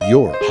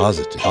your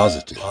positive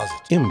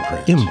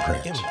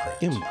imprint.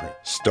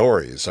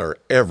 Stories are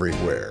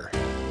everywhere.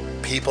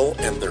 People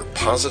and their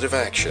positive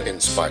action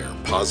inspire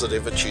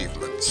positive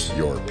achievements.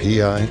 Your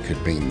PI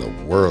could mean the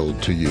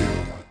world to you.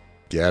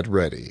 Get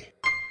ready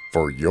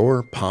for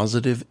Your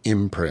Positive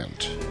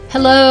Imprint.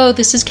 Hello,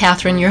 this is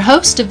Catherine, your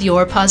host of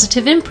Your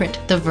Positive Imprint,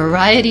 the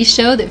variety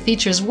show that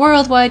features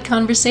worldwide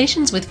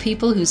conversations with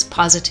people whose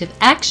positive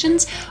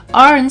actions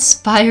are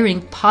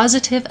inspiring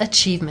positive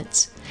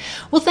achievements.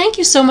 Well, thank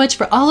you so much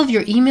for all of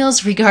your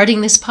emails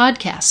regarding this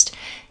podcast.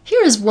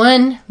 Here is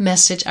one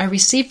message I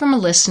received from a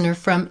listener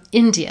from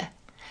India.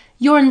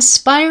 Your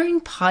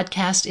inspiring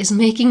podcast is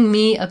making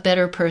me a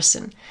better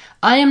person.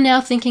 I am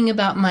now thinking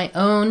about my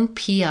own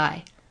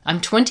PI.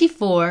 I'm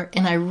 24,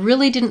 and I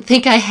really didn't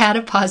think I had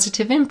a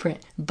positive imprint,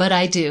 but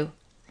I do.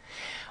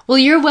 Well,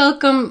 you're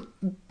welcome,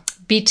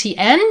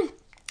 BTN.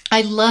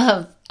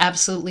 I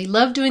absolutely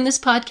love doing this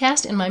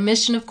podcast, and my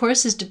mission, of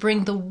course, is to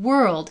bring the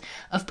world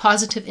of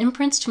positive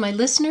imprints to my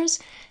listeners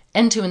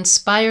and to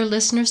inspire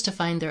listeners to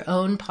find their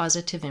own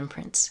positive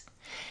imprints.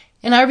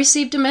 And I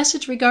received a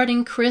message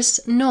regarding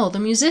Chris Knoll, the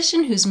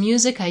musician whose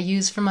music I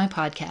use for my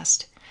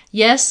podcast.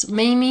 Yes,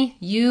 Mamie,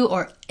 you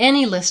or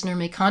any listener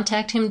may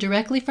contact him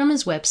directly from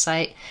his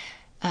website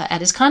at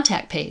his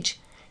contact page.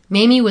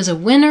 Mamie was a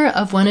winner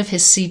of one of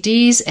his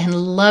CDs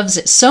and loves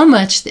it so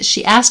much that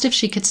she asked if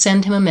she could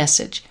send him a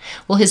message.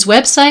 Well, his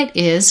website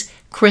is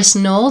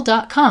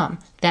chrisknoll.com.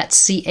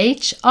 That's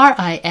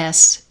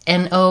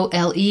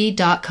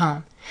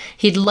CHRISNOLE.com.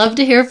 He'd love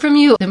to hear from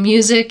you. The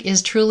music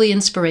is truly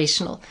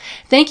inspirational.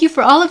 Thank you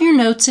for all of your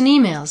notes and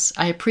emails.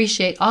 I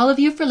appreciate all of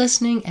you for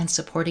listening and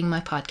supporting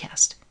my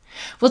podcast.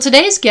 Well,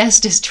 today's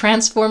guest is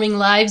transforming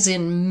lives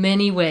in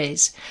many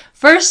ways.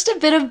 First, a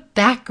bit of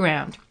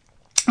background.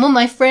 Well,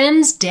 my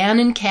friends Dan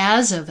and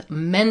Kaz of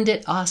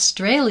Mendit,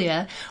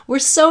 Australia were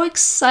so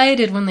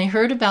excited when they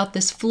heard about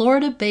this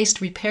Florida-based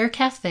repair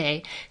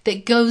cafe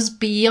that goes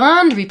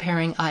beyond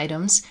repairing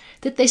items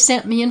that they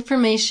sent me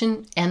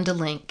information and a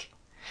link.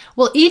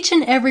 Well, each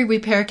and every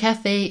repair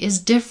cafe is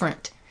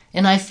different.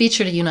 And I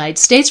featured a United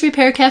States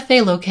Repair Cafe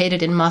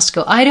located in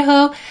Moscow,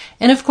 Idaho,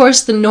 and of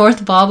course the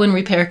North Baldwin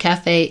Repair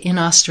Cafe in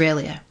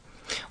Australia.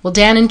 Well,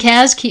 Dan and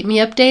Kaz keep me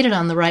updated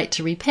on the Right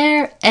to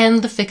Repair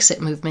and the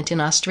Fix-It movement in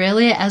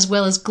Australia, as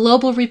well as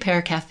global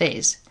repair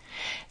cafes.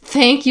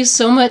 Thank you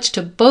so much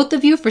to both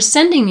of you for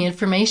sending me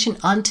information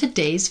on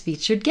today's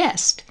featured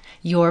guest.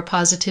 Your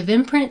positive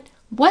imprint,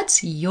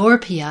 what's your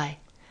PI?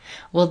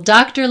 Well,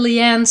 Dr.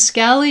 Leanne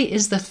Scally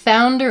is the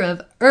founder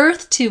of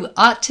Earth to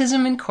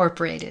Autism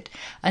Incorporated,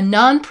 a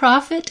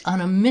nonprofit on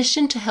a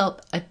mission to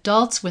help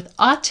adults with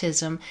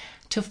autism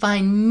to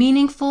find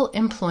meaningful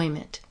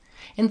employment.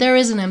 And there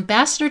is an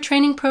ambassador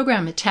training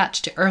program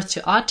attached to Earth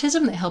to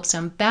Autism that helps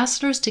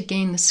ambassadors to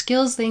gain the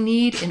skills they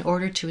need in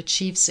order to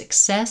achieve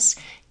success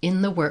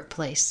in the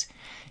workplace.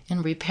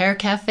 And Repair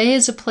Cafe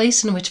is a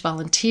place in which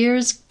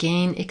volunteers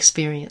gain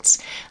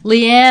experience.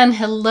 Leanne,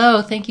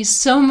 hello. Thank you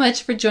so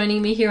much for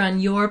joining me here on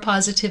Your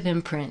Positive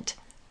Imprint.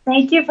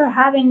 Thank you for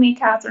having me,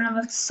 Catherine.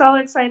 I'm so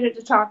excited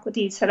to talk with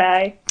you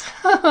today.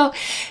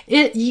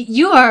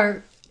 You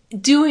are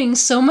doing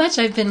so much.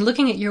 I've been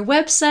looking at your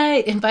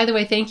website. And by the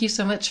way, thank you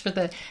so much for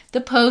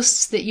the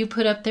posts that you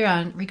put up there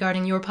on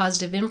regarding Your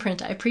Positive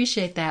Imprint. I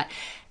appreciate that.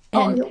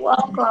 And you're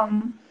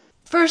welcome.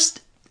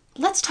 First,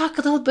 let's talk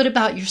a little bit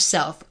about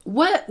yourself.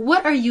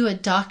 What are you a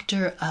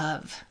doctor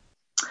of?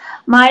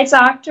 My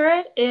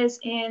doctorate is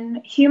in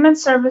Human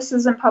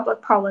Services and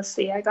Public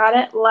Policy. I got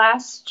it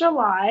last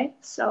July,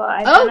 so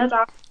I've been a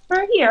doctor for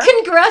a year.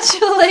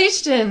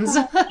 Congratulations!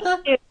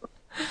 Thank you.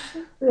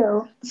 Thank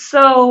you.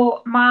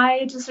 So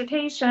my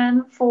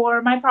dissertation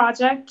for my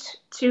project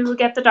to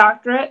get the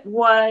doctorate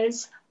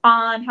was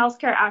on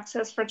healthcare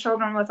access for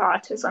children with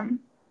autism,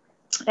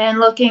 and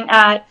looking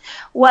at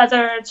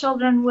whether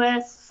children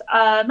with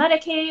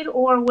Medicaid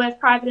or with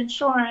private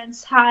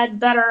insurance had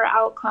better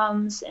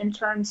outcomes in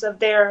terms of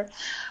their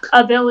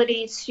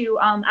ability to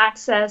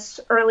access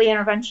early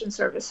intervention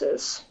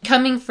services.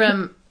 Coming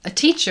from a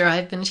teacher,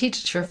 I've been a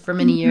teacher for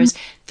many years,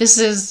 this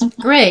is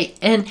great.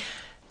 And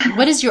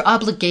what is your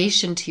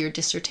obligation to your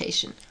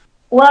dissertation?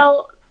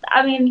 Well,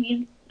 I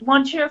mean,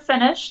 once you're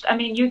finished,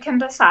 you can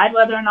decide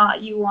whether or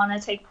not you want to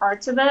take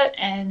parts of it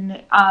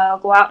and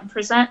go out and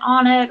present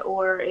on it,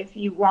 or if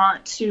you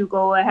want to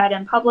go ahead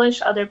and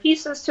publish other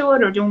pieces to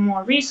it or do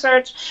more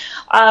research.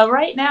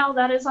 Right now,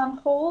 that is on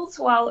hold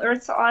while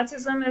Earth to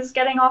Autism is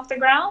getting off the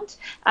ground.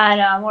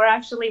 And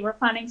we're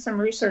planning some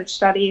research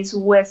studies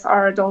with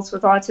our adults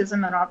with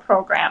autism in our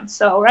program.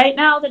 So right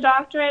now, the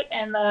doctorate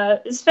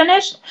is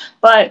finished,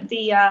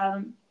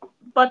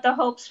 but the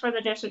hopes for the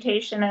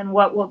dissertation and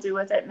what we'll do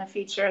with it in the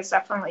future is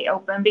definitely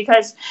open,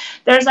 because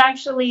there's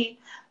actually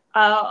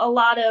a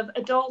lot of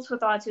adults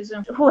with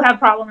autism who have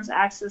problems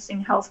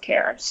accessing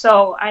healthcare.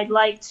 So I'd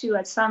like to,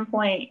 at some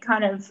point,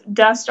 kind of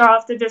dust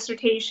off the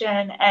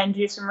dissertation and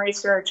do some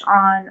research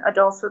on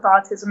adults with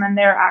autism and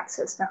their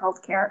access to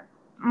healthcare.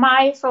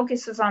 My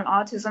focus is on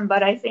autism,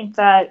 but I think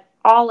that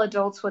all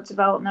adults with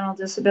developmental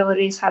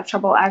disabilities have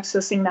trouble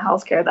accessing the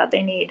healthcare that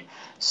they need.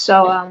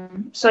 So,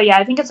 yeah,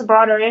 I think it's a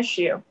broader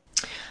issue.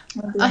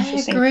 It'll be I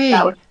interesting agree.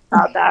 about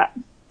that.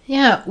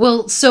 Yeah,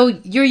 well, so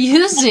you're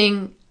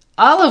using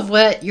all of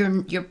what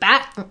your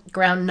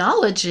background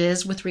knowledge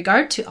is with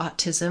regard to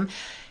autism,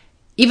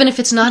 even if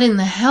it's not in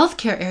the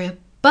healthcare area,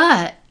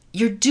 but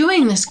you're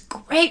doing this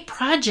great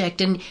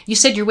project, and you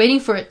said you're waiting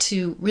for it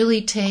to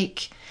really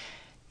take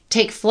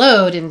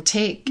float and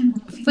take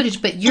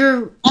footage, but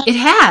it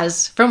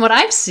has, from what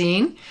I've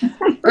seen.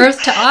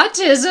 Earth to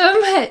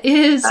Autism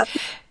is,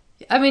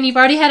 I mean, you've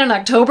already had an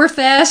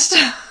Oktoberfest.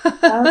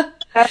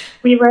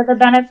 We were the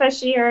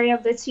beneficiary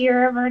of the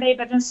Tierra Verde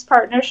Business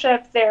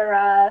Partnership, their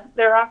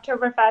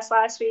Oktoberfest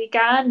last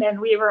weekend, and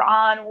we were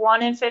on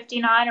 1 in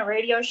 59, a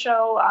radio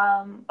show,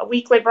 a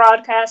weekly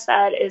broadcast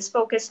that is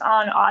focused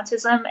on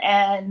autism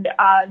and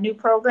new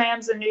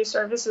programs and new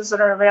services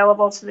that are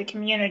available to the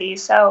community.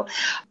 So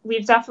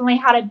we've definitely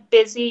had a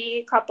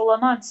busy couple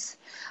of months,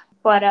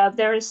 but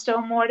there is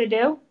still more to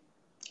do.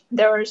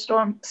 There are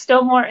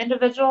still more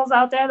individuals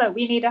out there that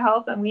we need to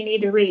help and we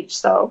need to reach.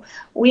 So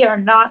we are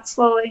not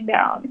slowing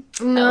down.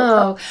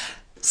 No.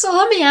 So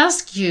let me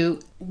ask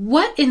you,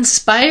 what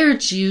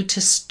inspired you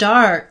to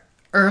start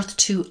Earth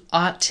to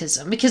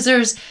Autism? Because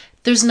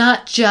there's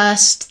not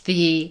just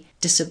the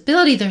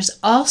disability, there's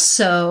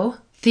also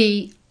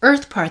the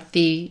earth part,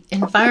 the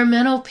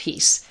environmental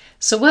piece.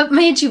 So what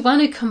made you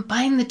want to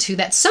combine the two?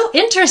 That's so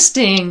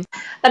interesting.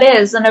 It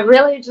is, and it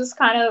really just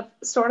kind of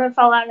sort of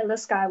fell out of the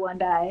sky one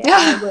day.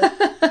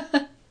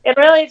 It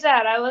really did.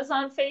 I was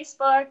on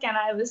Facebook and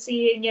I was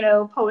seeing,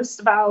 posts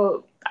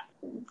about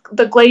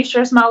the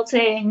glaciers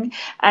melting,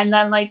 and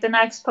then like the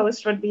next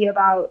post would be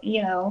about,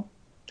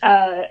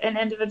 an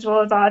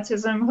individual with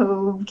autism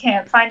who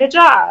can't find a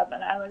job.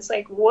 And I was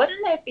like,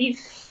 wouldn't it be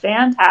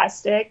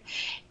fantastic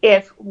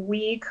if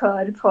we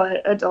could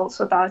put adults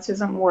with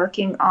autism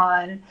working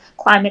on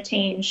climate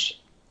change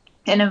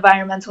and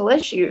environmental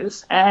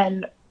issues?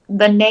 And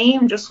the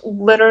name just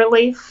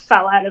literally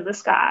fell out of the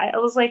sky. I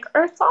was like,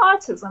 Earth to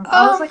Autism.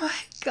 I was like, my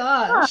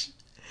gosh.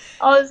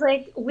 I was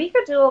like, we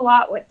could do a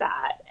lot with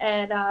that.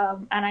 And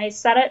I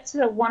said it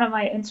to one of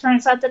my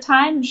interns at the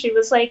time, and she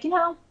was like,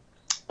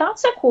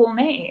 that's a cool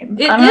name.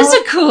 It is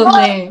a cool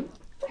name.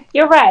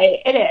 You're right.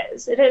 It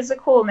is. It is a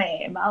cool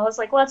name. I was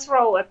like, let's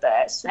roll with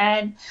this.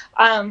 And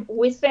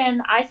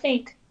I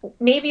think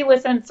maybe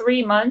within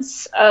 3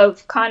 months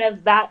of kind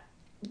of that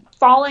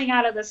falling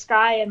out of the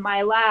sky in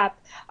my lap,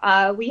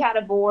 we had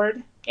a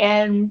board.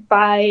 And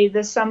by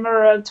the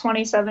summer of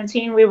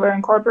 2017, we were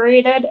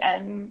incorporated,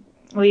 and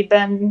we've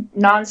been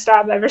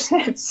nonstop ever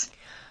since.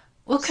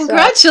 Well,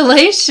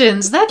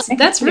 congratulations.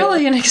 That's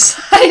really an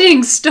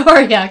exciting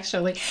story,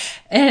 actually.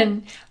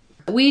 And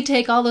we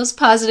take all those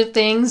positive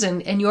things,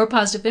 and your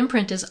positive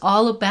imprint is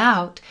all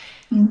about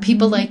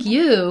people like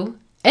you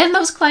and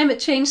those climate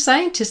change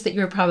scientists that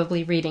you're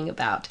probably reading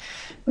about.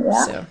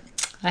 Yeah. So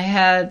I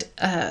had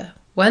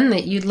one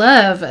that you'd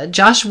love,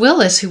 Josh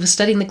Willis, who was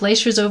studying the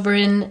glaciers over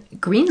in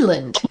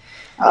Greenland.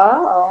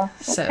 Oh,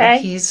 okay. So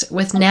he's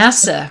with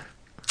NASA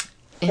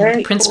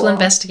and principal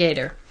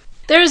investigator.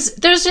 There's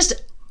just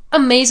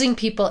amazing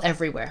people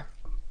everywhere,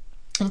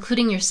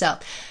 including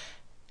yourself.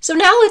 So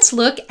now let's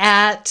look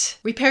at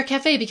Repair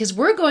Cafe, because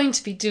we're going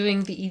to be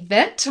doing the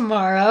event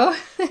tomorrow.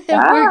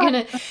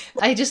 And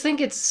I just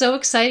think it's so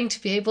exciting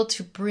to be able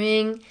to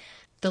bring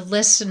the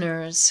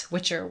listeners,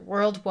 which are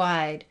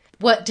worldwide,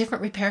 what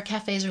different Repair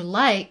Cafes are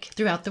like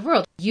throughout the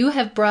world. You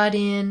have brought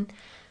in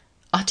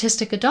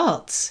autistic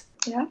adults.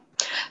 Yeah.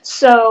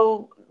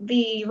 So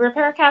the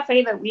Repair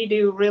Cafe that we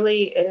do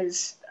really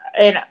is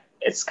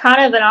it's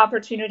kind of an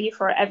opportunity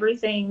for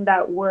everything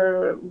that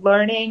we're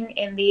learning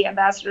in the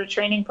ambassador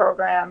training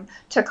program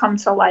to come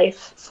to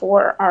life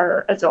for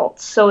our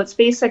adults. So it's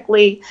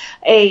basically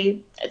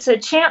it's a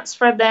chance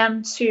for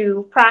them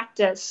to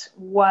practice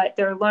what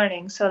they're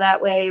learning. So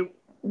that way,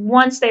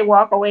 once they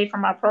walk away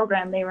from our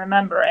program, they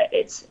remember it.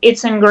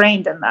 It's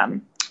ingrained in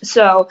them.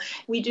 So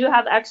we do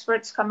have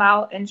experts come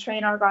out and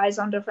train our guys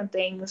on different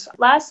things.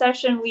 Last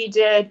session we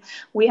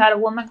had a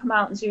woman come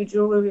out and do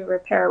jewelry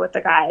repair with the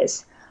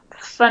guys.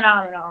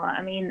 Phenomenal.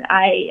 I mean,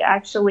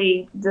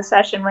 the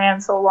session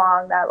ran so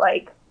long that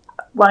like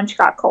lunch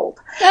got cold.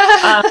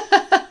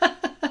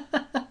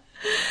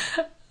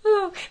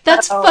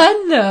 That's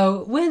fun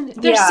though, when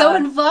they're so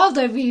involved.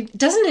 I mean,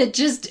 doesn't it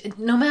just,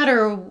 no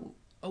matter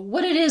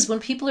what it is, when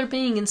people are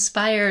being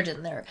inspired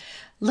and they're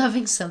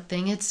loving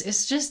something,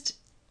 it's just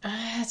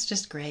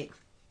great.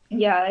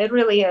 Yeah, it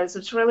really is.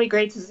 It's really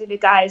great to see the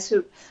guys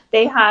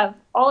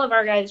all of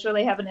our guys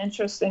really have an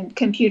interest in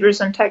computers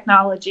and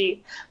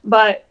technology,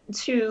 but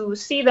to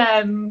see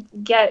them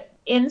get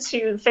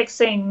into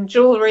fixing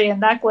jewelry and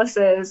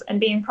necklaces and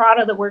being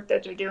proud of the work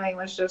that they're doing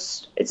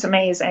it's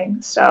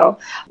amazing. So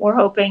we're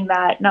hoping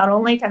that not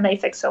only can they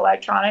fix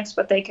electronics,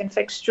 but they can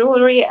fix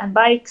jewelry and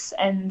bikes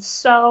and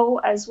sew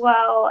as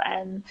well.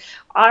 And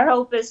our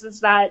hope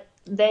is that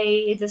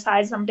they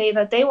decide someday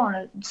that they want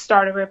to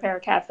start a repair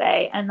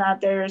cafe, and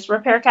that there's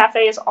repair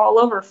cafes all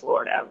over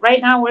Florida.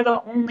 Right now, we're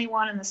the only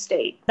one in the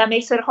state. That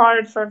makes it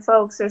hard for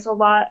folks. There's a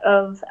lot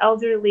of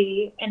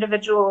elderly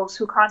individuals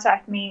who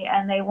contact me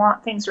and they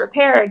want things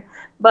repaired,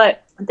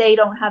 but they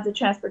don't have the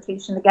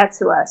transportation to get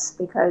to us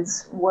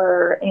because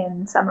we're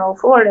in Seminole,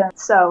 Florida.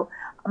 So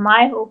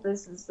my hope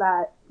is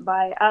that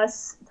by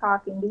us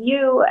talking to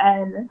you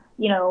and,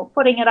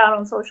 putting it out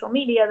on social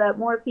media, that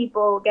more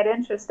people get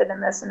interested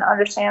in this and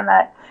understand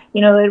that,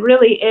 it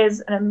really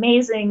is an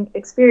amazing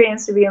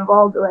experience to be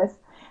involved with.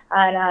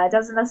 And it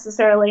doesn't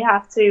necessarily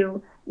have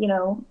to,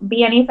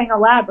 be anything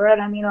elaborate.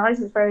 I mean, ours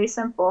is very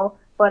simple,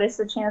 but it's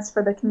a chance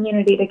for the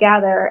community to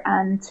gather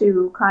and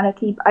to kind of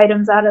keep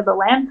items out of the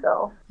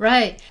landfill.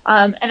 Right.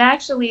 And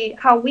actually,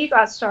 how we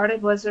got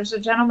started was there's a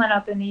gentleman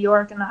up in New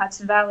York in the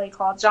Hudson Valley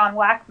called John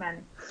Wackman.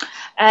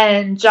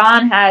 And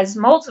John has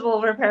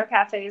multiple repair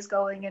cafes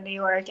going in New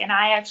York. And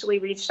I actually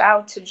reached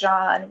out to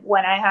John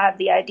when I had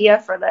the idea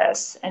for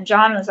this. And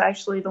John was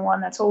actually the one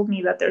that told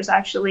me that there's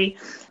actually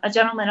a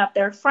gentleman up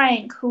there,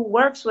 Frank, who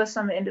works with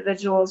some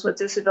individuals with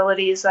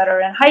disabilities that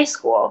are in high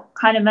school,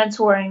 kind of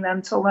mentoring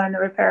them to learn the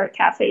repair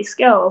cafe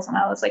skills. And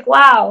I was like,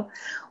 wow,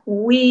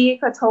 we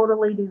could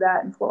totally do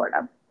that in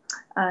Florida.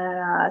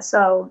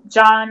 So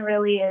John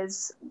really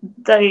is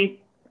the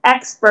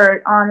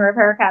expert on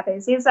repair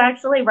cafes. He's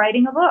actually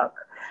writing a book,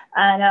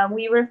 and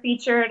we were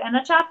featured in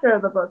a chapter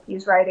of the book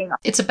he's writing.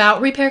 It's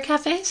about repair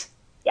cafes?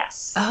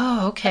 Yes.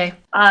 Oh, okay.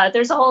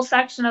 There's a whole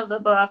section of the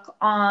book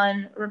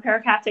on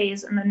repair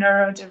cafes and the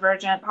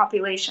neurodivergent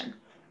population.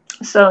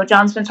 So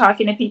John's been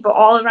talking to people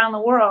all around the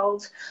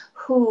world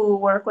who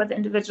work with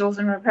individuals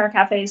in repair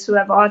cafes who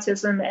have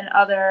autism and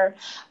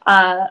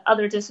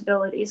other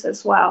disabilities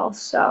as well.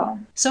 So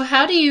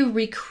how do you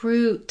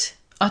recruit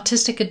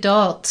autistic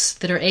adults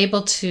that are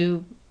able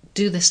to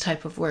do this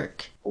type of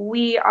work?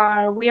 We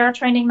are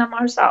training them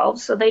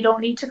ourselves, so they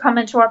don't need to come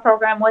into our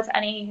program with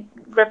any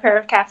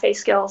repair cafe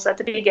skills at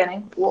the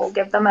beginning. We'll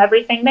give them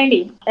everything they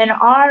need. And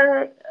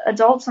our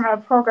adults in our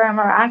program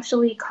are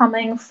actually a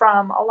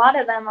lot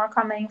of them are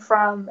coming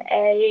from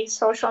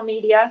social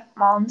media.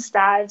 Moms,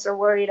 dads are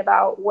worried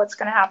about what's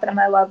going to happen to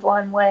my loved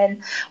one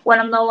when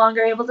I'm no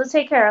longer able to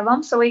take care of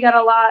them. So we got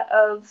a lot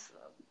of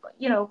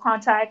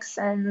contacts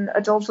and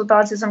adults with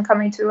autism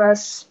coming to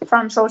us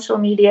from social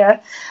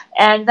media.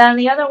 And then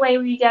the other way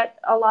we get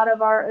a lot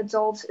of our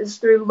adults is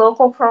through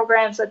local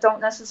programs that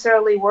don't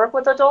necessarily work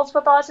with adults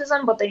with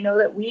autism, but they know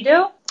that we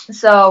do.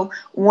 So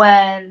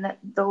when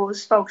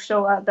those folks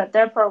show up at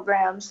their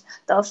programs,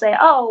 they'll say,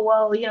 oh,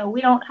 well, we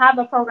don't have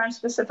a program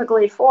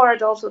specifically for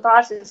adults with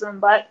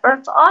autism, but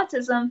Earth to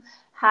Autism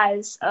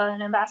has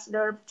an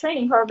ambassador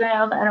training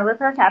program and a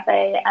repair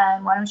cafe,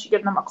 and why don't you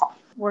give them a call?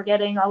 We're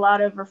getting a lot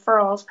of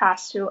referrals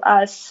passed to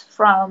us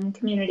from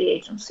community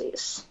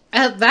agencies.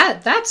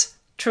 That's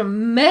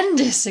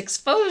tremendous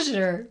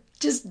exposure.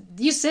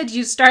 You said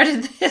you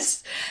started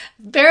this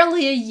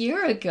barely a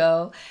year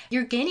ago.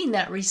 You're gaining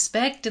that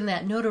respect and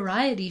that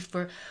notoriety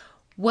for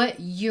what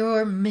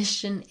your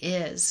mission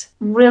is.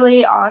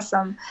 Really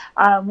awesome.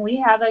 We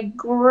have a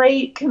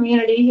great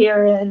community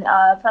here in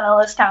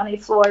Pinellas County,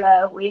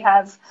 Florida. We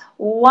have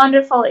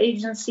wonderful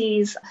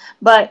agencies,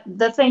 but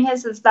the thing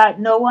is that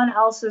no one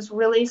else is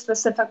really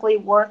specifically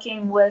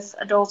working with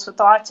adults with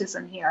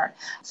autism here.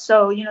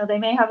 So, they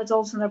may have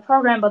adults in their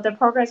program, but their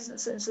program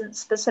isn't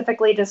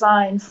specifically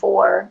designed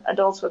for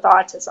adults with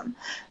autism.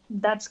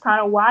 That's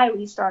kind of why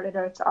we started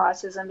Earth to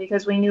Autism,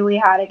 because we knew we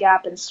had a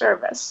gap in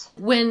service.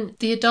 When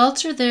the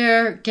adults are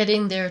there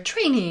getting their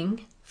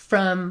training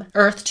from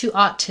Earth to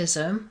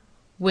Autism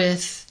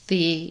with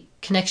the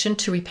connection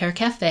to Repair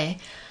Cafe,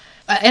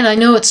 and I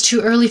know it's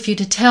too early for you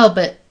to tell,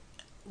 but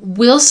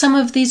will some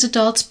of these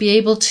adults be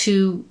able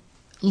to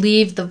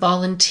leave the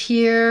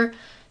volunteer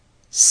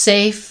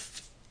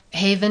safe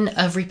haven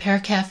of Repair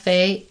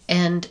Cafe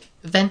and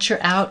venture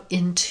out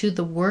into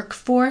the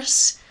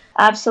workforce?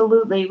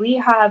 Absolutely. We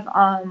have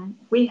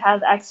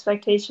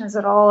expectations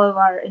that all of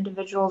our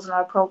individuals in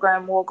our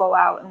program will go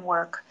out and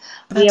work.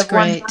 That's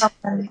great.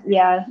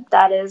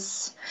 That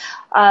is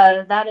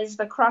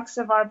the crux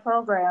of our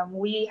program.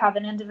 We have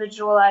an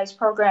individualized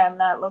program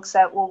that looks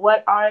at,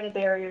 what are the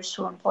barriers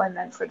to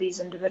employment for these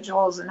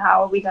individuals and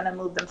how are we going to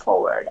move them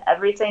forward?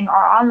 Everything,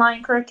 our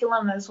online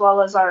curriculum as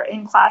well as our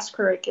in-class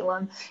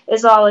curriculum,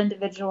 is all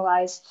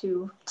individualized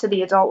to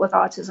the adult with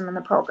autism in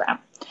the program.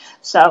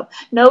 So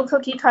no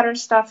cookie cutter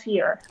stuff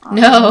here.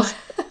 No.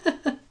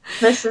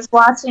 This is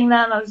watching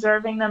them,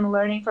 observing them,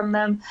 learning from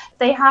them.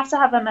 They have to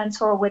have a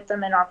mentor with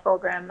them in our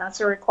program. That's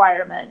a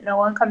requirement. No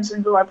one comes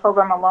into our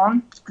program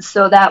alone.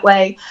 So that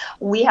way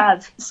we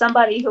have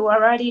somebody who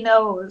already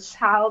knows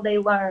how they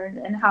learn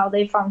and how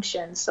they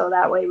function. So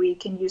that way we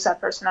can use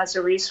that person as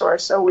a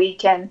resource so we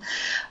can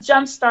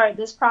jumpstart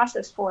this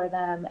process for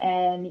them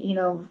and,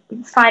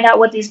 find out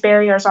what these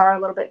barriers are a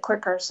little bit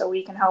quicker so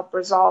we can help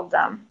resolve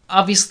them.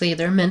 Obviously,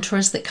 they're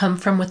mentors that come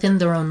from within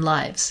their own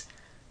lives.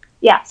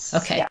 Yes.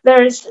 Okay. Yeah.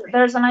 There's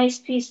a nice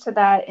piece to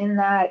that in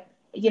that,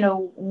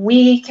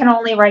 we can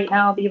only right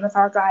now be with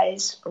our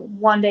guys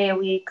one day a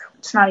week,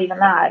 it's not even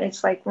that.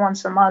 It's like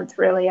once a month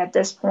really at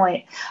this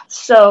point.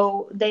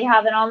 So they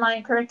have an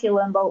online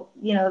curriculum, but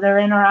they're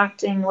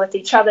interacting with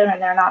each other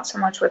and they're not so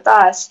much with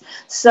us.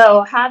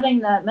 So having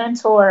that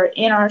mentor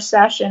in our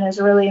session is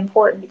really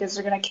important because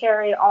they're going to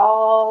carry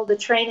all the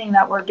training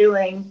that we're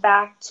doing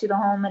back to the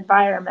home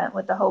environment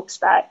with the hopes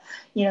that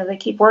they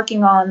keep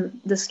working on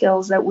the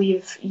skills that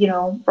we've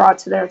brought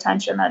to their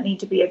attention that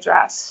need to be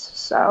addressed.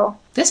 So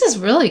this is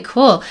really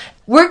cool.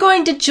 We're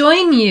going to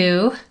join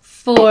you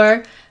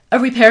for a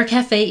Repair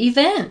Cafe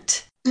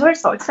event. We're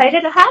so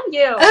excited to have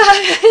you.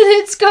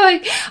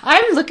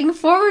 I'm looking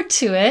forward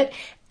to it.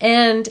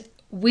 And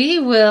we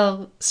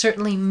will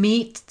certainly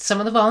meet some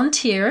of the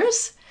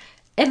volunteers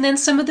and then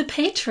some of the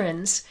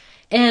patrons.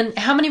 And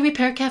how many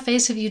Repair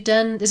Cafes have you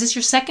done? Is this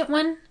your second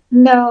one?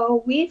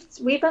 No, we've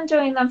been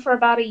doing them for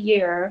about a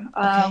year.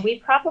 Okay.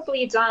 We've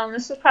probably done,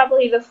 this is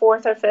probably the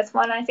fourth or fifth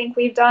one I think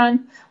we've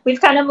done.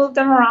 We've kind of moved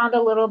them around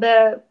a little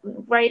bit.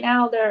 Right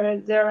now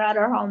they're at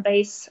our home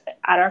base,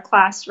 at our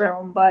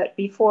classroom, but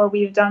before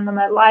we've done them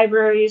at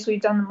libraries,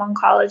 we've done them on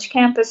college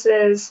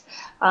campuses,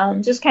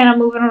 just kind of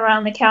moving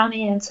around the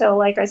county until,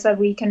 like I said,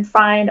 we can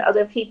find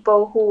other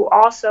people who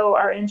also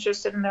are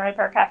interested in the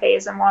Repair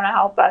Cafes and want to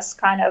help us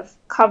kind of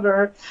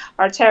cover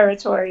our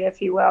territory,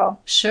 if you will.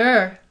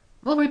 Sure.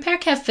 Well, Repair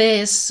Cafe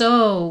is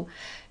so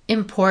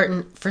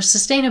important for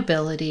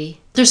sustainability.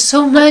 There's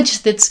so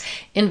much that's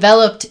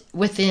enveloped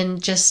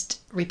within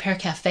just Repair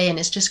Cafe, and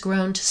it's just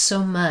grown to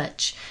so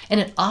much, and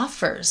it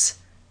offers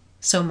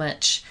so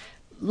much.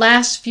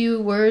 Last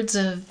few words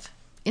of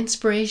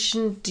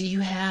inspiration do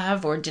you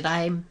have, or do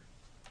I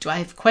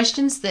have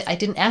questions that I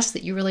didn't ask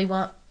that you really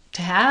want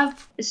to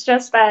have? It's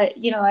just that,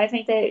 I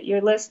think that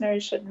your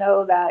listeners should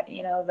know that,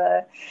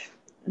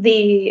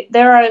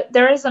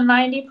 there is a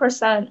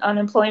 90%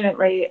 unemployment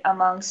rate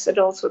amongst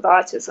adults with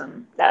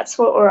autism. That's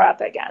what we're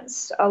up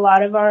against. A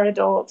lot of our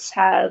adults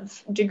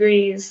have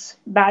degrees,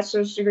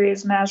 bachelor's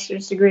degrees,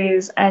 master's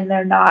degrees, and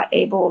they're not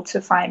able to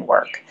find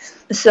work.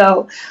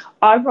 So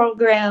our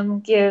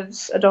program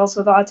gives adults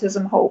with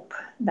autism hope.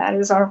 That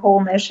is our whole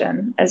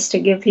mission, is to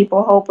give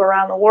people hope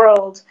around the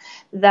world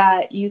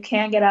that you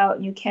can get out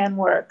and you can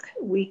work.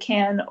 We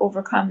can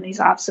overcome these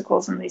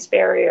obstacles and these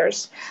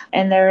barriers.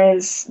 And there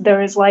is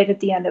light at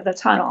the end of the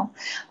tunnel.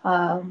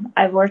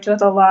 I've worked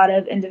with a lot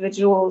of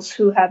individuals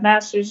who have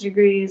master's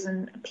degrees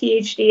and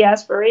PhD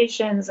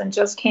aspirations and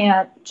just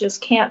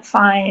can't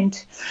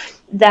find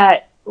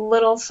that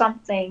little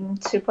something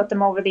to put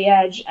them over the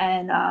edge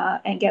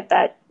and get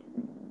that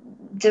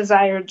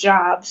desired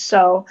job.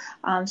 So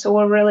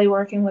we're really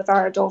working with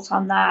our adults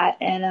on that,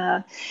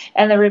 and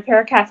the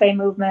Repair Cafe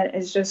movement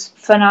is just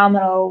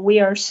phenomenal. We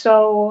are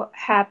so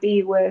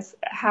happy with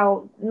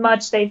how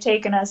much they've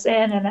taken us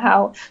in and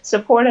how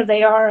supportive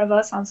they are of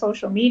us on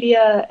social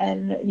media,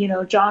 and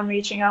John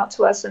reaching out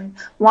to us and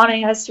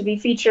wanting us to be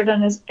featured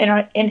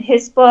in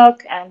his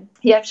book, and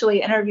he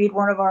actually interviewed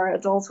one of our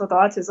adults with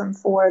autism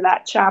for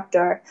that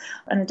chapter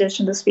in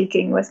addition to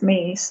speaking with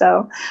me.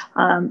 So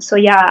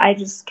yeah,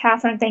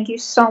 Catherine, thank you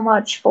so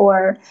much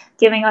for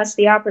giving us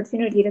the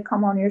opportunity to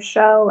come on your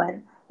show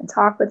and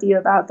talk with you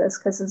about this,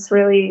 because it's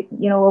really,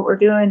 what we're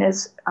doing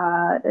is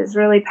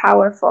really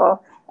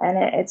powerful, and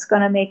it's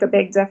going to make a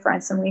big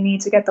difference, and we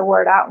need to get the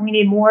word out. We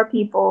need more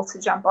people to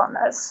jump on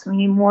this. We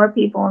need more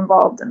people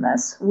involved in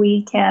this.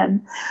 We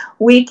can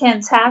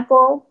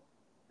tackle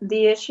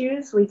the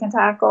issues. We can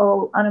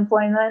tackle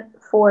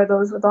unemployment for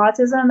those with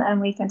autism,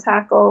 and we can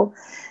tackle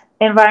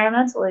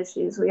environmental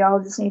issues. We all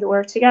just need to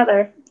work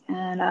together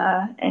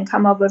and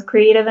come up with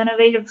creative,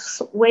 innovative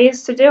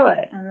ways to do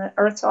it. And the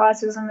Earth to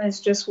Autism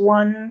is just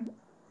one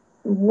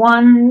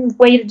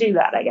way to do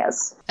that, I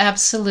guess.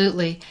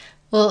 Absolutely.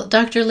 Well,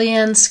 Dr.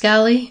 Leanne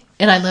Scally,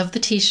 and I love the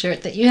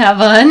t-shirt that you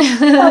have on.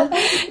 Oh,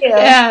 thank you.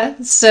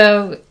 Yeah.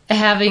 So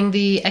having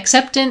the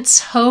Acceptance,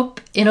 Hope,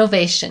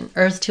 Innovation,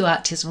 Earth to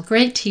Autism.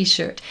 Great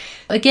t-shirt.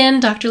 Again,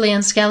 Dr.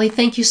 Leanne Scally,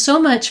 thank you so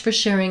much for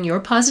sharing your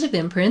positive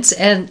imprints.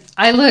 And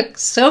I look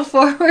so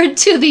forward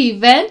to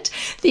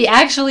the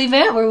actual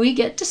event where we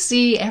get to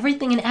see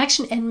everything in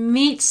action and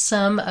meet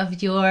some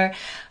of your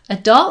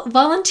adult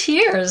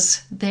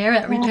volunteers there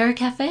at Repair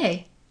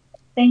Cafe.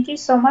 Thank you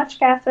so much,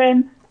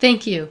 Catherine.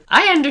 Thank you.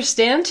 I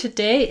understand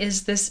today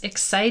is this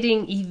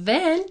exciting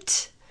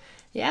event.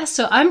 Yeah,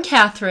 so I'm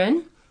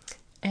Catherine,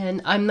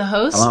 and I'm the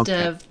host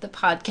of the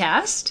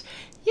podcast.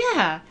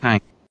 Yeah.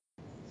 Hi.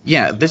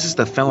 Yeah, this is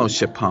the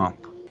fellowship hall.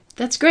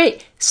 That's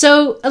great.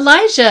 So,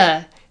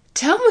 Elijah,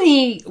 tell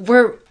me,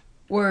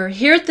 we're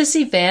here at this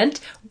event.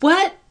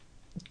 What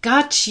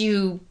got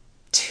you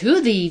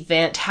to the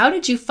event? How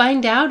did you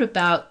find out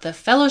about the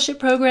fellowship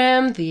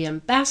program, the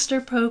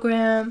ambassador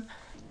program?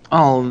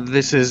 Oh,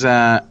 this is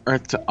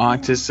Earth to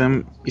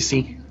Autism, you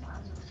see.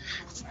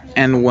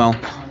 And well,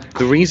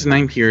 the reason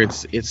I'm here,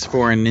 it's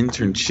for an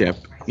internship,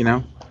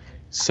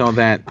 so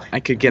that I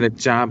could get a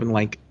job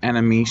in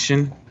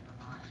animation.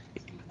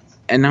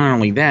 And not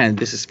only that,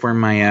 this is for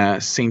my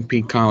St.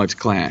 Pete College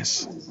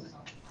class.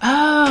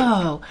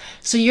 Oh,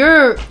 so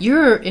you're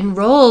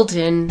enrolled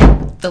in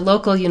the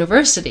local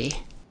university.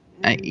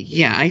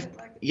 Yeah,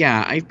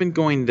 Yeah, I've been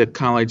going to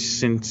college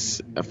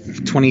since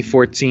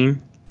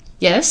 2014.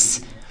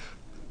 Yes.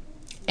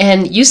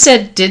 And you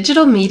said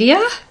digital media?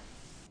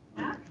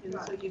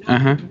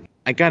 Uh-huh.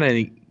 I got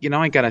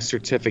a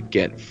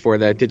certificate for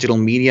the digital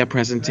media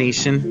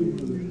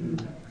presentation.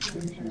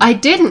 I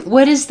didn't.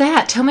 What is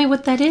that? Tell me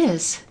what that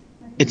is.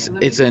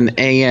 It's an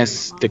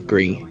AS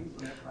degree.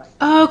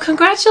 Oh,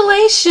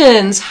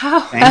 congratulations.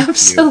 How Thank you.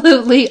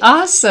 absolutely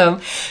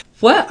awesome.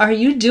 What are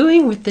you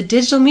doing with the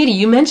digital media?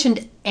 You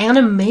mentioned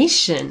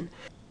animation.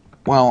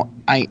 Well,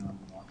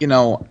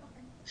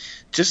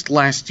 just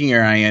last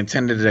year I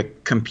attended a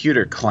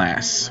computer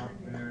class,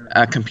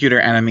 a computer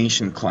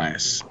animation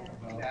class.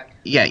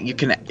 Yeah, you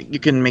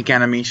can make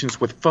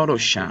animations with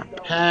Photoshop.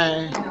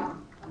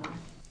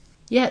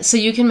 Yeah, so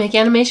you can make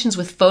animations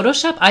with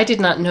Photoshop? I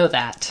did not know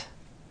that.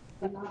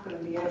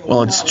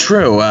 Well, it's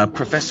true.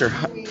 Professor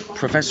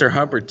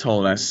Hubbard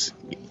told us.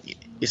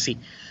 You see,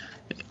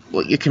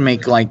 well, you can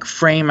make like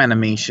frame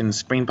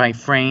animations, frame by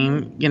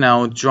frame.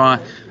 Draw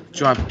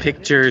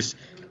pictures,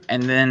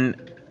 and then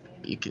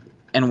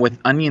and with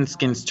onion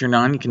skins turned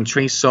on, you can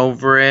trace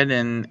over it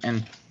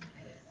and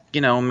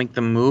make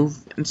them move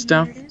and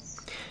stuff.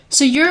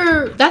 So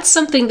that's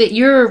something that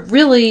you're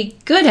really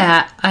good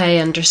at, I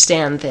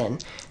understand then.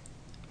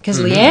 Because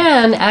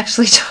Leanne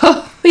actually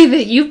told me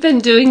that you've been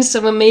doing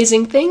some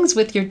amazing things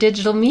with your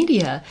digital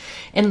media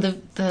and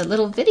the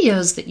little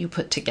videos that you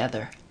put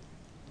together.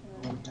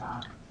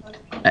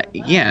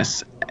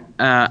 Yes,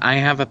 I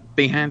have a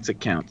Behance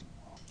account.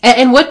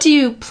 And what do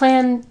you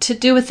plan to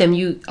do with them?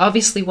 You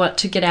obviously want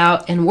to get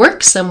out and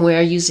work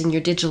somewhere using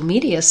your digital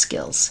media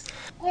skills.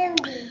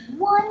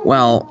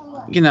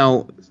 Well,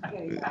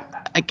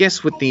 I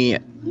guess with the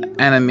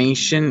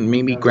animation,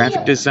 maybe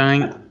graphic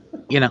design,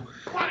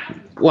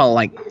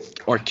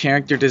 or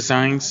character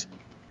designs.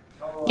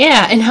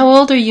 Yeah, and how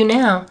old are you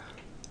now?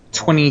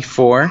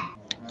 24.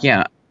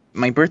 Yeah,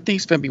 my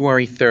birthday's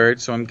February 3rd,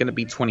 so I'm going to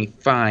be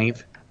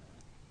 25.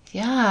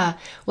 Yeah,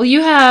 well,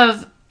 you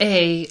have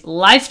a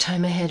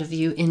lifetime ahead of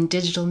you in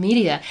digital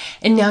media.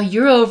 And now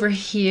you're over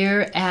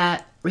here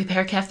at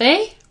Repair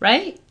Cafe,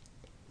 right?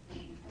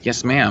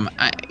 Yes, ma'am.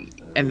 I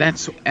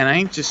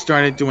just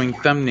started doing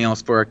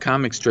thumbnails for a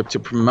comic strip to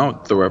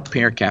promote the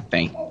Repair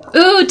Cafe.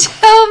 Ooh,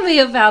 tell me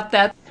about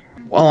that.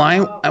 Well,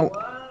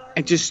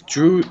 I just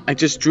drew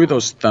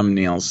those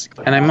thumbnails,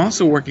 and I'm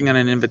also working on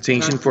an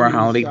invitation for a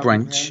holiday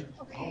brunch.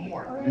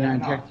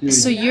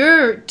 So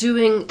you're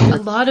doing a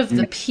lot of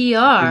the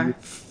PR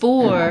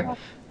for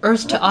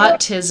Earth to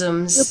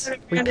Autism's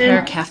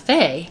Repair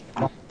Cafe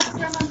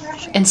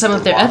and some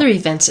of their other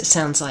events, it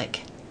sounds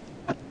like.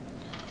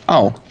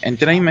 Oh, and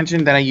did I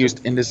mention that I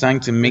used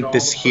InDesign to make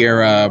this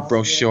here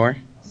brochure?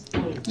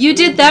 You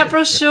did that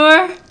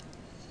brochure?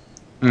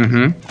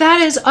 Mm-hmm.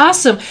 That is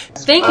awesome.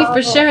 Thank you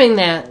for sharing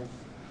that.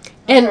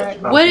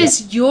 And what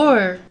is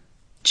your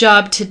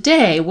job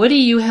today? What are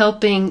you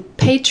helping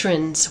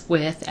patrons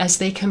with as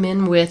they come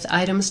in with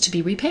items to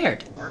be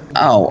repaired?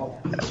 Oh,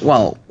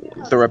 well,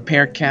 the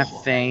Repair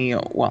Cafe,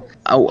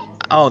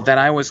 that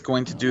I was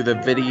going to do the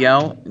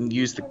video and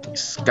use the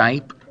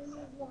Skype.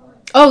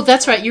 Oh,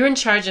 that's right. You're in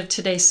charge of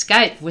today's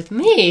Skype with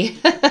me.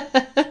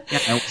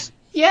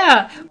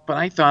 Yeah. But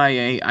I thought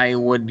I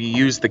would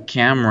use the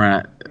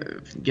camera,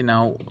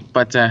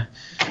 but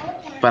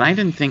I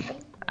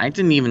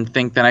didn't even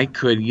think that I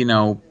could,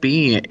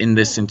 be in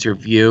this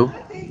interview.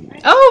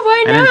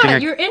 Oh, why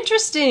not? You're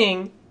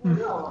interesting.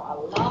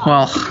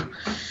 Well,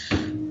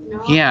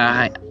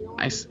 yeah,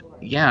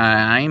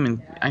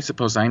 I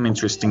suppose I'm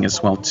interesting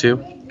as well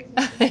too.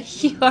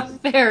 You are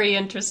very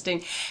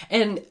interesting.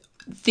 And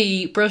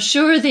the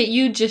brochure that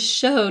you just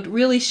showed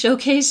really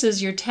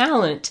showcases your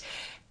talent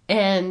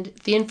and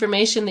the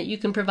information that you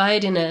can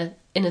provide in a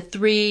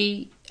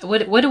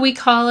what do we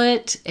call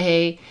it?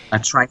 A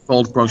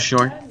trifold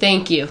brochure.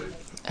 Thank you.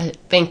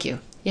 Thank you.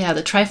 Yeah,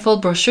 the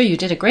trifold brochure. You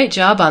did a great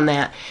job on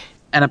that.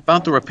 And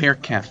about the Repair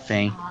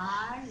Cafe,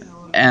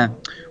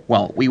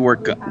 we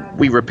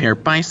repair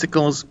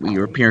bicycles, we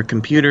repair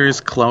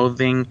computers,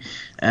 clothing,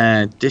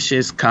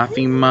 dishes,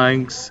 coffee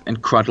mugs,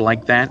 and crud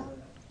like that.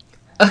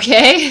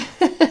 Okay.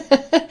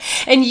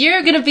 And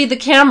you're going to be the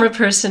camera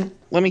person.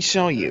 Let me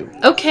show you.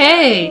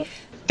 Okay.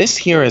 This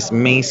here is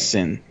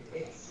Mason.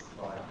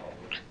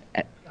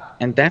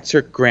 And that's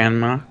her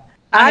grandma.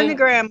 I'm the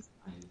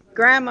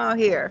grandma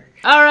here.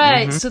 All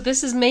right, So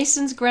this is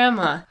Mason's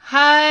grandma.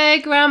 Hi,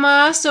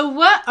 Grandma. So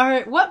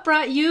what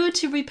brought you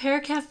to Repair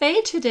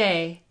Cafe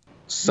today?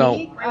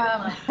 So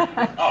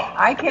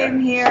I came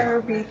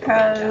here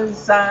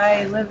because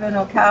I live in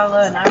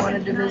Ocala and I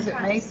wanted to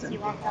visit Mason.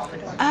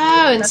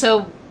 Oh, and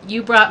so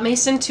you brought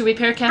Mason to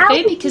Repair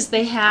Cafe because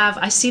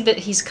I see that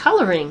he's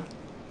coloring.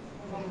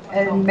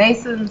 And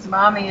Mason's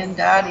mommy and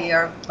daddy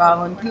are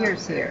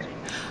volunteers here.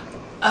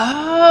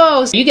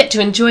 Oh, so you get to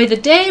enjoy the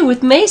day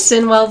with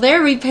Mason while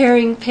they're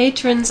repairing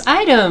patrons'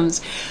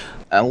 items.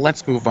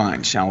 Let's move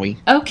on, shall we?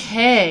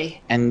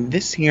 Okay. And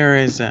this here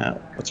is,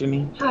 what's your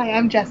name? Hi,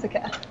 I'm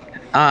Jessica.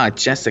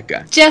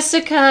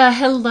 Jessica,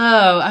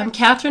 hello. I'm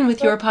Catherine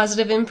with Your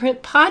Positive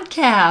Imprint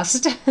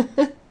podcast.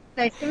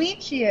 Nice to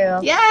meet you.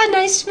 Yeah,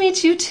 nice to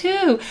meet you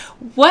too.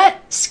 What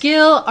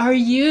skill are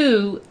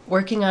you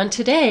working on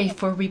today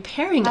for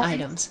repairing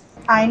items?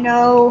 I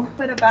know a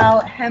bit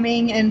about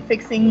hemming and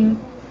fixing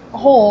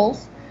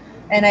holes,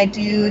 and I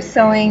do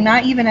sewing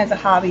not even as a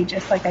hobby,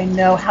 just like I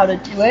know how to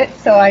do it.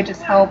 So I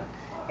just help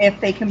if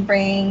they can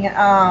bring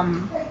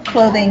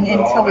clothing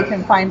until we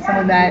can find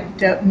someone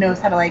that knows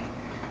how to like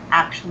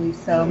actually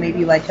sew,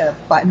 maybe like a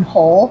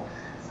buttonhole.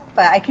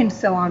 But I can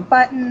sew on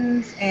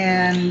buttons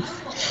and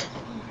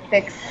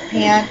fix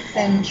pants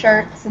and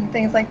shirts and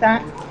things like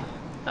that.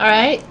 All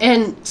right.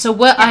 And so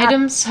what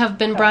items have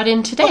been brought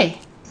in today?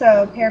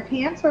 So a pair of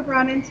pants were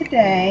brought in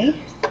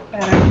today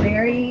that are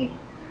very...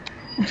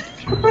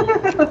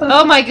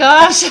 Oh my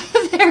gosh.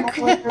 They're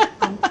good.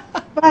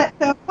 But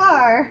so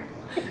far,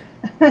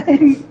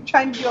 I'm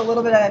trying to do a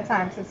little bit at a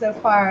time. So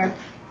far, I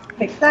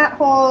fixed that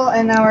hole,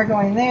 and now we're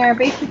going there.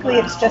 Basically,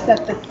 it's just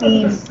at the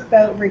seams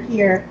over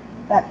here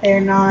that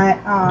they're not,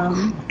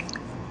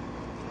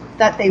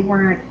 that they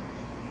weren't,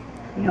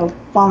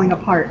 falling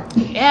apart.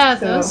 Yeah,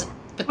 So-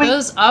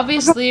 those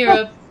obviously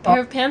are a pair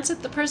of pants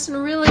that the person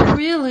really,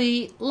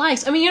 really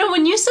likes. I mean,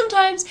 when you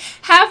sometimes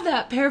have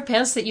that pair of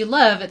pants that you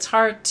love, it's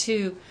hard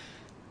to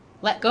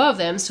let go of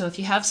them. So if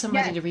you have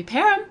somebody to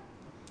repair them,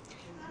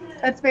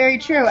 That's very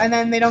true. And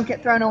then they don't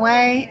get thrown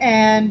away,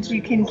 and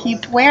you can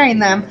keep wearing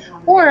them.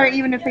 Or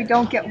even if they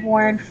don't get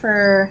worn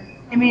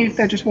if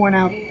they're just worn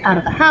out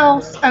of the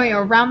house,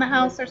 or around the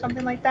house or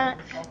something like that,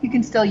 you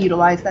can still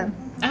utilize them.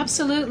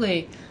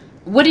 absolutely.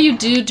 What do you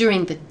do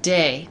during the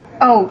day?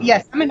 Oh,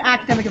 yes. I'm an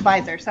academic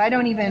advisor, so I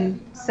don't even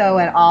sew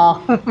at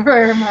all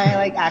for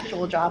my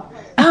actual job.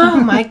 Oh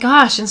my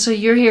gosh. And so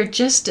you're here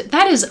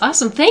that is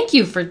awesome. Thank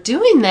you for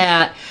doing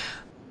that.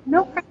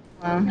 No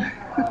problem.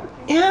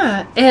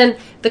 Yeah. And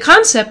the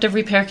concept of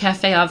Repair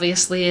Cafe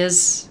obviously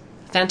is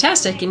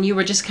fantastic. And you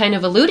were just kind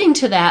of alluding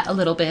to that a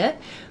little bit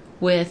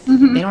with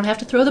they don't have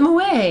to throw them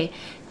away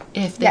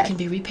if they can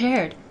be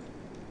repaired.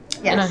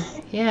 Yes.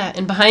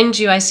 And behind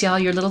you I see all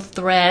your little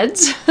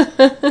threads.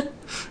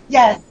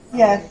 Yes.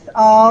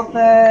 All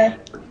the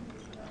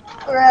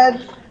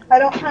threads. I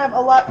don't have a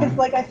lot because,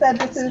 like I said,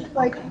 this is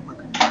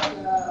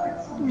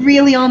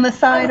really on the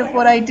side of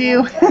what I do.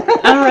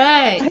 All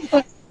right.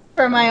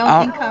 For my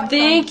own income.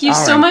 Thank you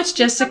so much,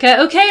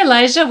 Jessica. Okay,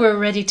 Elijah, we're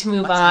ready to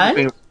move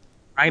on.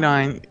 Right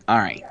on. All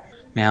right.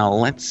 Now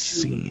let's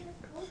see.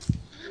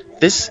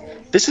 This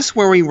is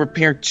where we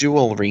repair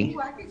jewelry.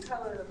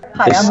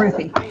 Hi, I'm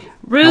Ruthie.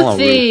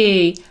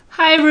 Ruthie.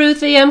 Hi,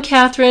 Ruthie. I'm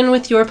Catherine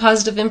with your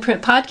Positive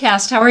Imprint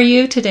podcast. How are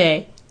you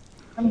today?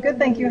 I'm good,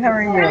 thank you. How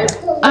are you?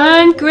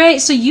 I'm great.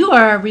 So you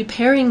are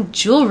repairing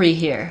jewelry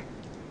here.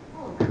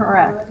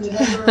 Correct.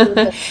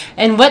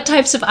 And what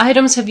types of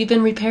items have you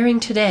been repairing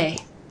today?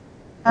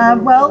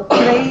 Well,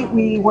 today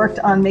we worked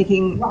on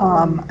making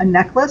a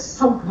necklace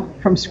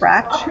from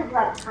scratch.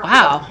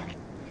 Wow.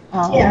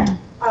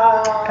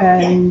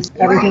 And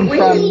everything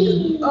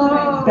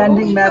from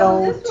bending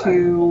metal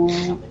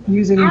to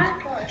using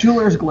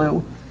jeweler's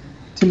glue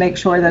to make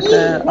sure that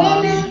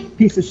the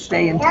pieces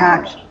stay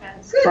intact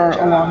for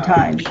a long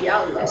time.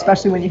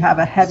 Especially when you have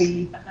a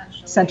heavy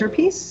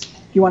centerpiece,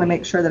 you want to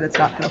make sure that it's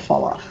not going to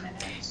fall off.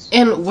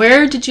 And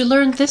where did you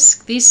learn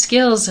these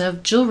skills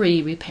of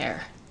jewelry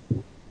repair?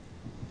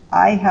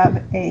 I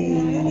have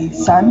a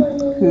son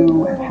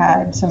who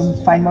had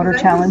some fine motor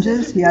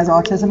challenges. He has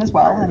autism as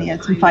well, and he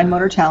had some fine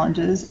motor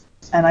challenges.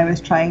 And I was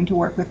trying to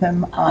work with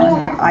him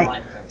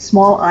on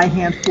small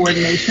eye-hand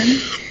coordination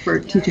for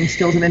teaching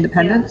skills of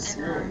independence.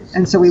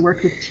 And so we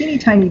worked with teeny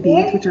tiny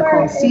beads, which are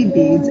called seed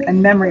beads,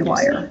 and memory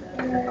wire.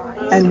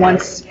 And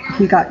once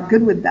he got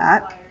good with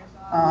that,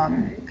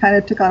 kind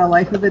of took on a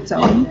life of its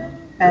own.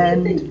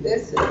 And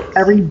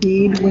every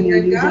bead, when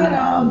you're using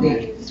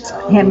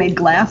handmade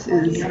glass,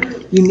 is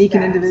unique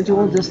and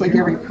individual, just like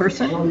every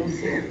person.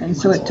 And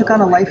so it took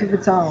on a life of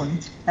its own.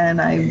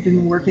 And I've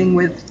been working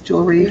with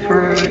jewelry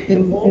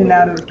in and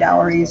out of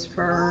galleries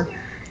for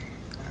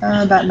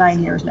about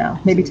 9 years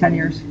now, maybe 10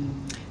 years.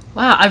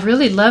 Wow, I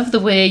really love the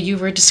way you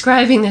were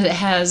describing that it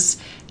has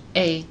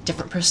a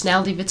different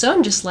personality of its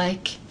own, just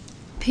like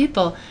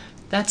people.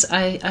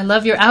 I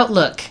love your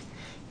outlook.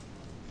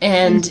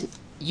 And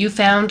you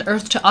found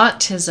Earth to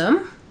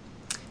Autism.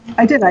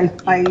 I did.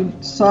 I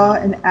saw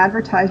an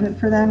advertisement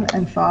for them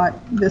and thought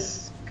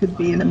this could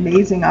be an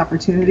amazing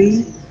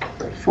opportunity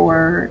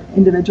for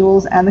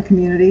individuals and the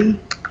community.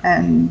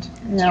 And,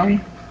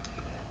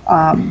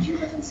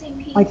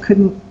 I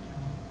couldn't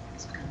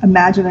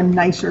imagine a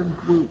nicer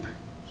group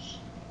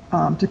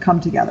to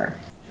come together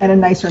and a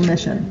nicer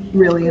mission,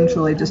 really and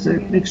truly, just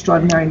an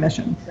extraordinary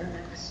mission.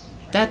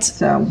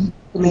 So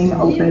being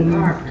open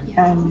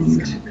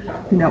and,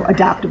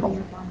 adaptable.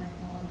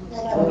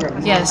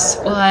 Yes.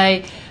 Well,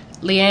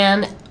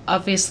 Leanne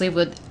obviously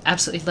would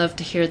absolutely love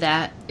to hear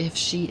that if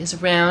she is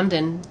around,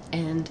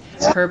 and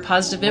her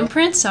positive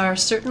imprints are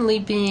certainly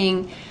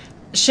being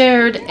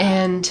shared,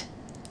 and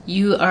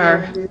you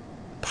are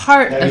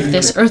part of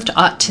this Earth to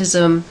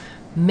Autism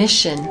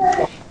mission.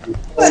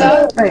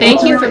 So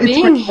thank you for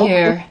being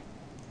here.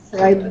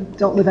 I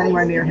don't live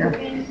anywhere near here.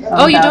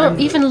 Oh, you don't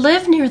even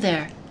live near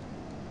there?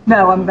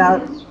 No,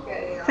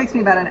 takes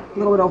me about a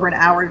little bit over an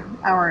hour,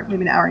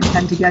 maybe an hour and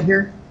 10 to get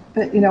here.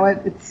 But you know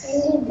what? It's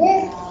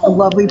a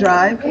lovely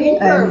drive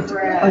and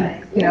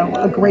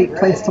a great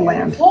place to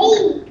land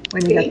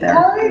when you get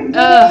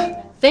there.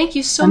 Thank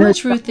you so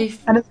much, Ruthie.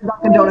 And there's a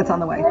Dunkin' Donuts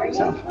on the way.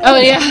 So. Oh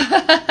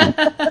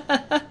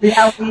yeah.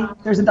 Reality,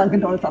 there's a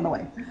Dunkin' Donuts on the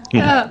way.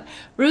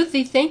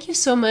 Ruthie, thank you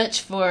so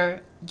much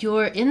for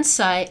your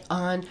insight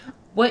on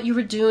what you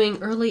were doing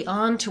early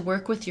on to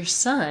work with your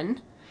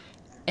son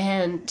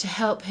and to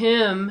help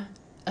him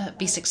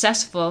be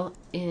successful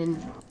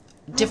in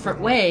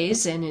different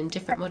ways and in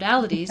different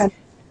modalities.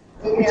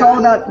 It's all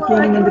about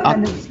gaining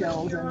independent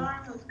skills, and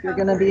if you're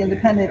going to be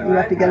independent, you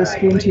have to get a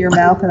spoon to your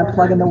mouth and a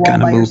plug in the wall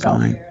by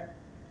yourself.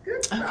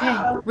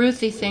 Okay,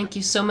 Ruthie, thank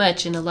you so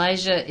much. And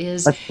Elijah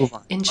is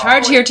in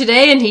charge here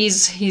today, and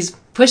he's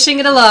pushing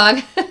it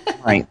along.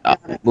 Right,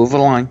 move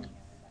along.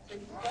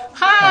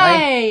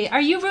 Hi,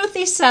 are you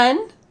Ruthie's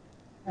son?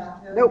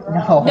 Nope.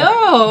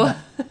 No.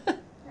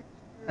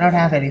 I don't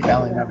have any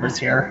family members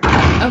here.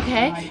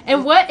 Okay,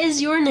 and what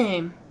is your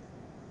name?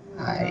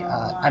 Hi,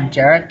 I'm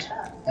Jarrett.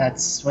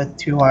 That's with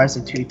 2 R's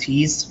and 2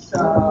 T's.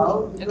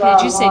 Okay,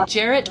 did you say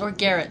Jarrett or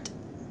Garrett?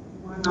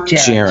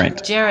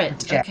 Jarrett.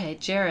 Jarrett. Okay,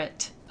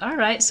 Jarrett. All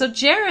right, so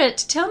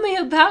Jarrett, tell me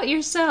about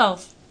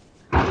yourself.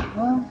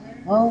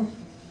 Well,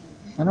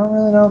 I don't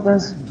really know if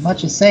there's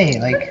much to say.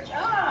 Like,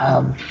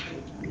 I'm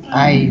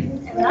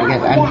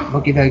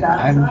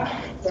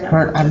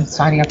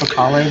signing up for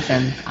college,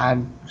 and I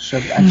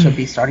should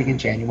be starting in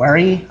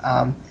January.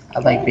 I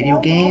like video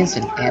games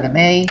and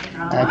anime,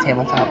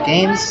 tabletop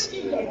games,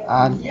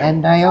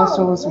 and I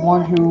also was the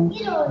one who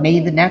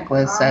made the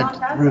necklace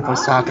that Ruth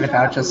was talking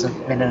about just a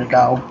minute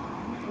ago.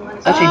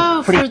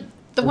 Oh, for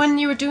the one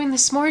you were doing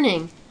this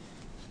morning.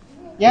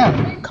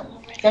 Yeah.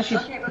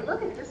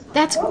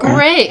 That's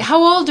great.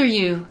 How old are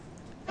you?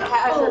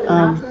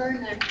 I'm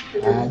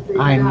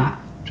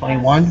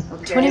 21.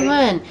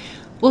 21.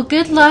 Well,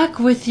 good luck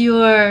with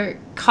your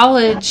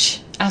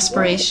college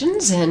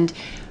aspirations and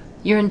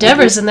your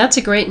endeavors, and that's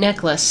a great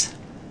necklace.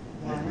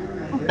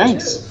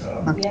 Thanks.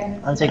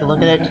 I'll take a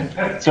look at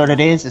it, see what it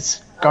is.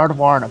 It's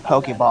Gardevoir and a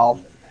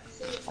Pokeball.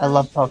 I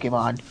love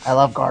Pokemon. I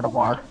love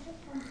Gardevoir.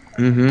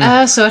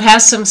 Mm-hmm. So it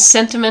has some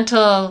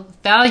sentimental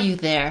value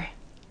there.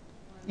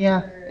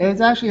 Yeah, it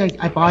was actually like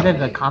I bought it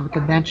at a comic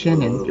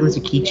convention, and it was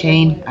a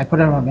keychain. I put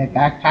it on my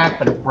backpack,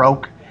 but it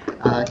broke.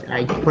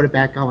 I put it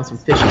back on with some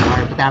fishing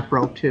wire, but that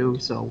broke too.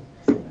 So,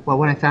 well,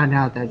 when I found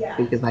out that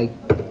because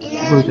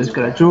Ruth was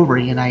good at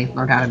jewelry and I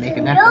learned how to make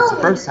a necklace the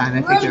first time,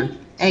 I figured,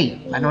 hey,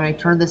 why don't I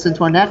turn this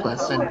into a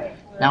necklace, and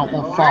now it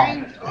won't fall.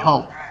 I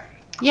hope.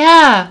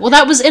 Yeah, well,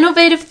 that was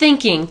innovative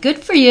thinking. Good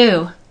for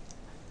you.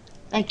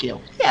 Thank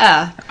you.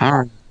 Yeah. All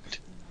right,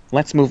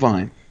 let's move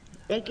on.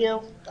 Thank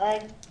you.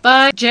 Bye.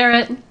 Bye,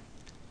 Jarrett.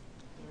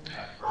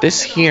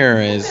 This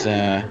here is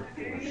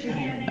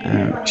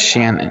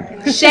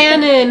Shannon.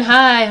 Shannon,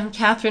 hi. I'm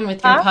Catherine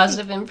with your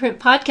Positive Imprint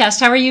podcast.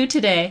 How are you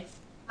today?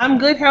 I'm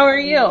good. How are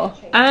you?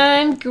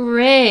 I'm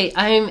great.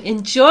 I'm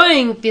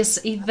enjoying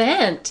this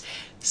event.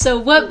 So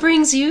what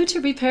brings you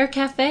to Repair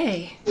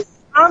Cafe?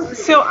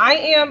 So I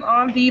am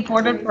on the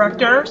board of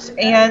directors,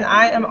 and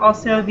I am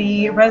also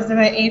the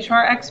resident HR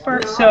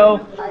expert. So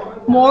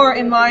more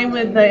in line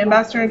with the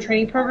ambassador and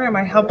training program,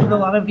 I help with a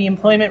lot of the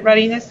employment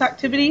readiness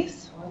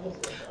activities.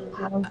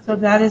 So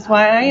that is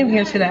why I am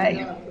here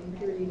today.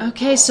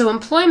 Okay, so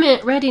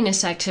employment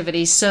readiness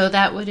activities. So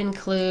that would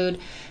include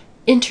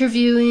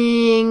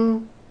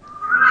interviewing.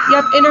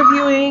 Yep,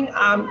 interviewing,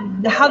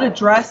 how to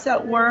dress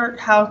at work,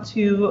 how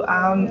to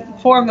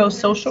form those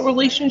social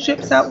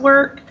relationships at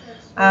work,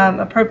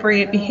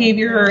 appropriate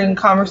behavior and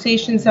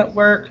conversations at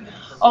work.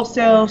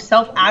 Also,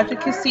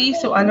 self-advocacy,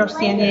 so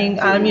understanding,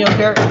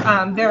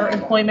 their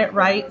employment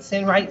rights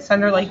and rights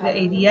under like the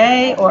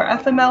ADA or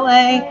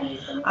FMLA,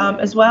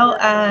 as well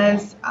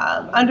as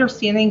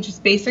understanding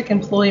just basic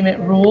employment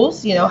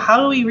rules. You know,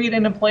 how do we read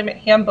an employment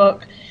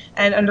handbook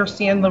and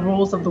understand the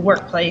rules of the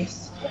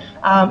workplace?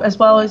 As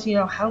well as,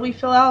 how do we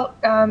fill out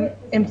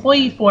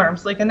employee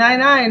forms like a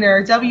 9-9 or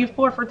a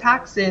W-4 for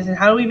taxes, and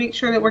how do we make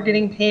sure that we're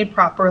getting paid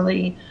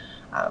properly?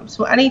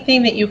 So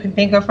anything that you can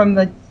think of from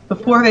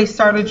before they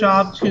start a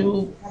job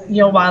to,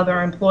 while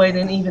they're employed,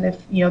 and even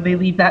if, they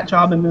leave that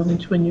job and move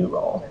into a new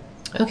role.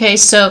 Okay,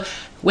 so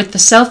with the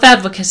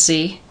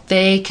self-advocacy,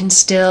 they can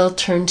still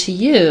turn to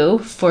you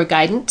for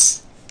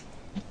guidance?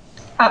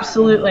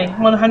 Absolutely,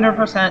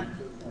 100%.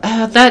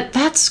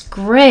 That's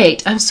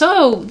great.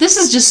 This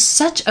is just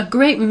such a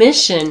great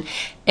mission.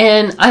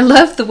 And I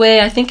love the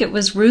way, I think it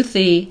was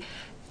Ruthie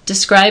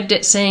described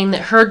it, saying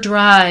that her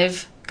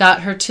drive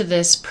got her to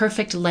this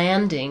perfect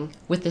landing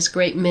with this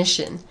great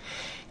mission.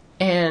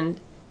 And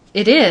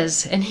it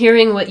is. And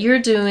hearing what you're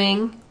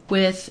doing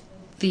with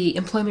the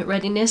employment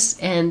readiness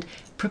and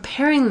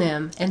preparing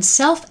them and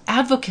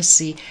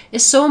self-advocacy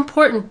is so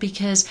important,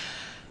 because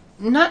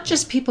not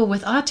just people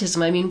with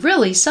autism. I mean,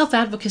 really,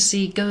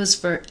 self-advocacy goes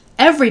for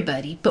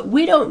everybody, but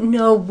we don't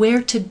know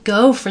where to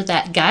go for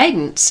that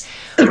guidance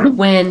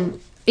when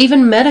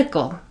even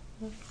medical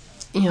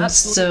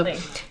Absolutely.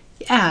 So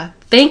yeah,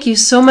 thank you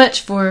so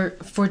much for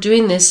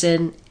doing this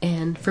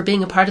and for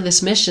being a part of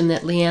this mission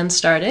that Leanne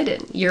started,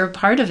 and you're a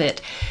part of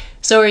it.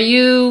 So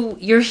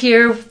you're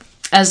here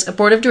as a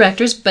board of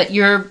directors, but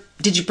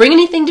did you bring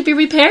anything to be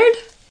repaired?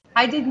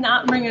 I did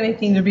not bring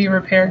anything to be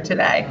repaired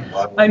today.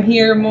 I'm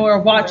here more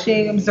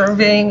watching,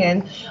 observing,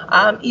 and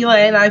Eli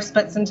and I have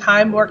spent some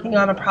time working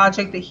on a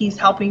project that he's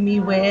helping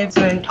me with,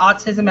 an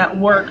Autism at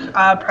Work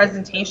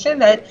presentation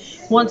that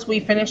once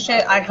we finish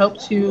it, I hope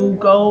to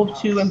go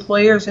to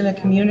employers in the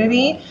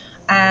community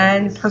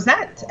and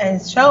present and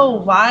show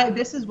why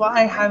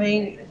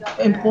having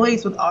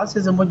employees with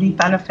autism would be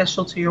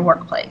beneficial to your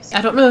workplace. I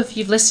don't know if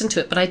you've listened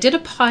to it, but I did a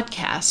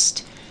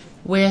podcast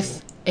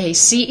with a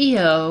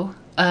CEO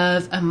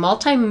of a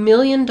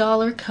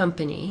multi-million-dollar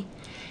company,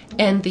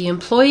 and the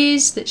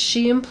employees that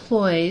she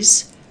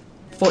employs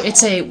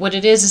it's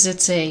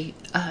a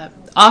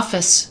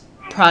office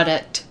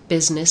product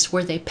business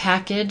where they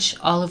package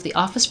all of the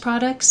office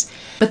products,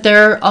 but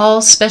they're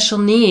all special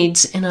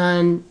needs and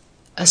on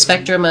a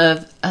spectrum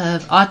of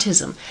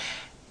autism.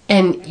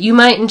 And you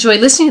might enjoy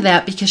listening to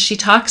that because she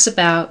talks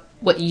about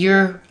what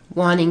you're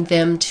wanting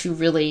them to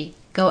really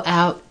go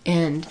out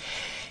and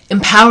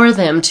empower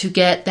them to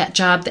get that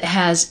job that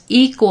has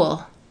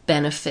equal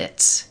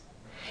benefits.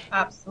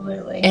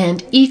 Absolutely.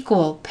 And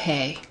equal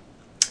pay.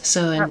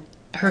 So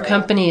her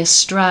company is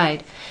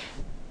Stride.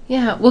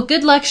 Yeah, well,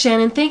 good luck,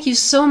 Shannon. Thank you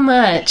so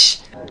much.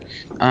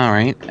 All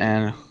right,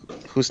 and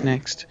who's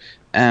next?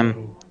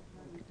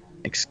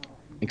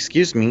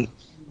 Excuse me.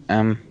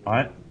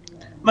 What?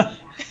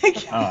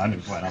 I'm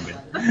just playing on me.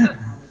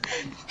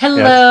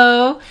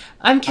 Hello, yes.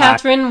 I'm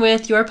Catherine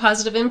with Your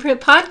Positive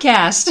Imprint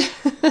podcast.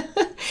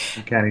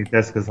 Kenny,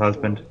 Jessica's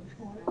husband.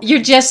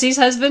 You're Jesse's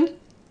husband?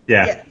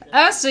 Yeah.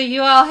 Oh, so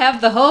you all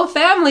have the whole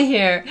family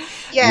here.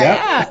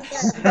 Yeah.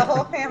 The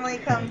whole family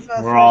comes.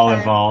 We're all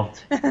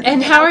involved.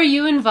 And how are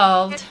you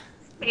involved?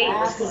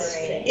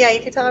 Yeah,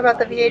 you can tell about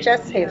the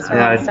VHS tapes from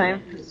last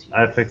time.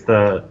 I fixed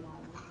I don't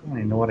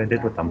even know what I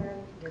did with them.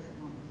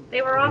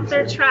 They were off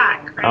their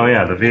track, right? Oh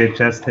yeah, the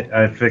VHS.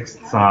 I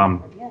fixed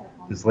some.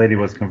 This lady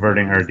was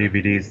converting her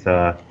DVDs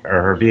or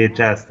her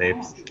VHS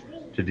tapes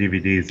to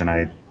DVDs, and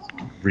I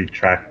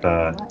retracked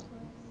the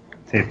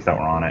tapes that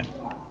were on it.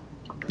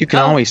 You can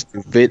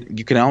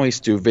always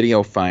do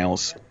video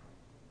files.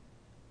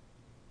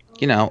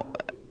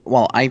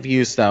 I've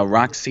used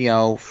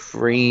Roxio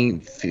free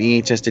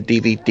VHS to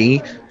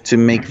DVD to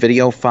make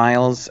video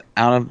files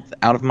out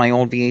of my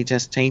old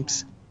VHS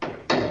tapes.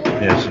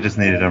 Yeah, she just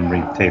needed them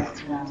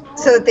retaped.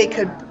 So that they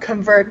could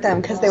convert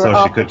them because they were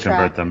off the track. So she could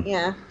convert them.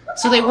 Yeah.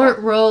 So they weren't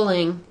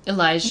rolling,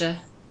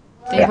 Elijah.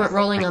 They weren't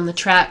rolling on the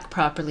track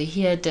properly.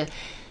 He had to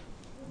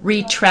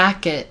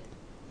retrack it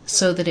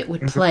so that it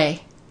would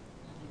play.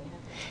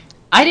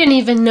 I didn't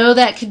even know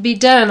that could be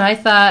done. I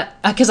thought,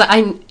 because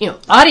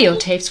audio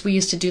tapes, we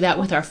used to do that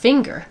with our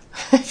finger.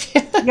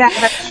 Yeah,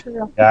 that's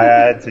true. Yeah, I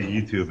had to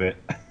YouTube it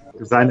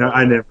because I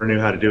never knew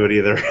how to do it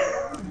either.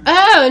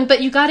 Oh,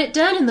 but you got it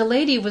done, and the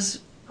lady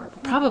was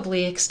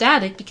probably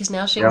ecstatic because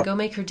now she can go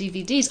make her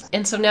DVDs.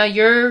 And so now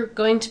you're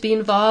going to be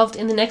involved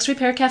in the next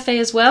Repair Cafe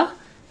as well?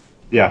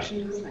 Yeah.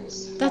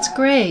 That's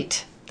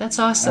great. That's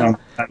awesome.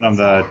 I'm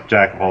the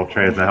jack of all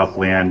trades. I help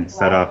Leanne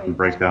set up and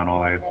break down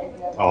all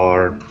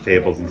our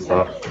tables and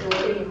stuff.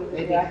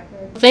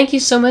 Thank you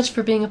so much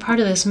for being a part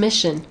of this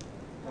mission.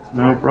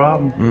 No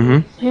problem.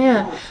 Mm-hmm.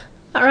 Yeah.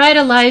 All right,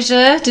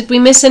 Elijah. Did we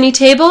miss any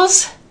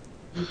tables?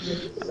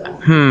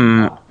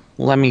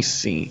 Let me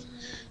see.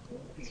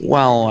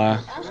 Well,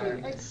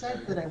 Actually, I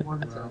said that I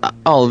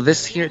wanted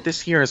this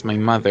here is my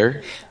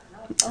mother.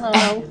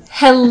 Hello.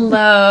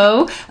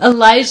 Hello.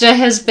 Elijah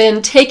has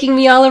been taking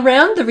me all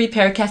around the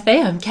Repair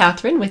Cafe. I'm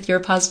Catherine with Your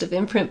Positive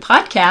Imprint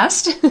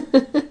podcast.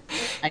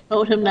 I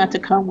told him not to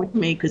come with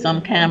me because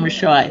I'm camera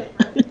shy.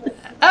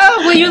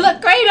 Oh, well, you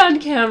look great on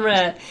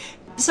camera.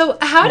 So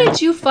how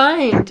did you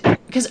find,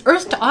 because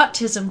Earth to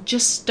Autism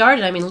just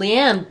started. I mean,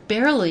 Leanne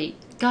barely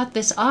got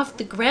this off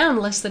the ground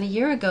less than a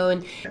year ago.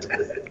 And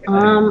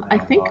I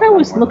think I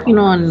was looking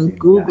on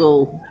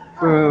Google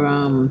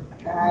for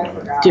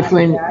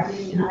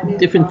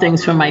different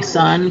things for my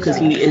son because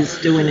he is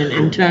doing an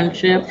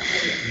internship,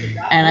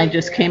 and I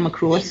just came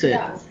across it.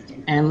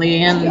 And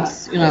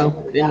Leanne's,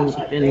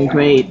 been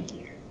great.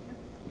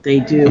 They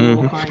do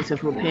all kinds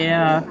of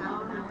repair.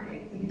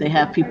 They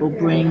have people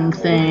bring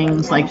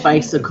things like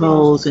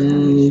bicycles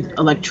and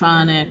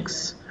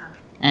electronics,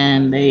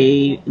 and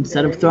they,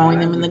 instead of throwing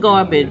them in the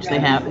garbage, they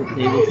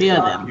repair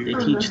them. They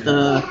teach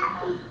the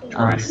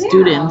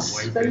students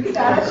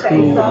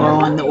who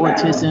are on the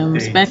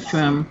autism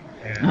spectrum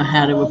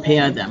how to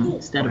repair them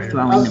instead of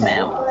throwing them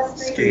out.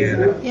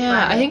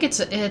 Yeah, I think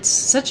it's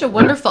such a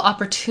wonderful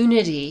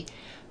opportunity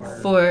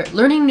for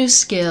learning new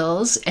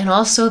skills and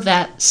also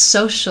that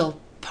social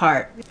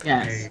part.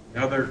 Yes.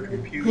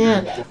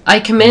 Yeah. I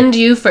commend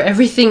you for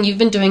everything you've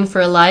been doing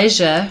for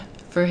Elijah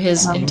for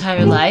his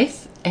entire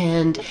life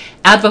and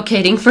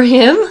advocating for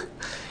him.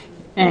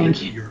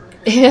 Thank you.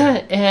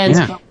 Yeah,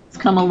 and It's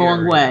come a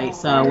long way,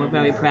 so we're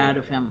very proud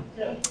of him.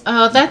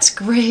 Oh, that's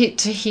great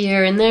to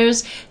hear. And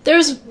there's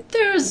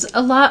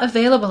a lot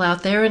available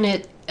out there,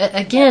 and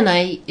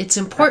it's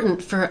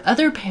important for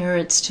other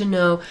parents to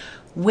know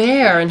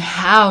where and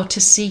how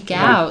to seek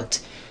out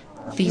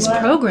these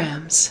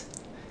programs.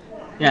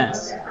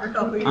 Yes.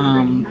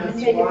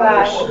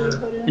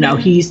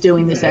 He's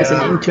doing this as an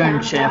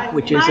internship,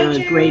 which is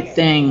a great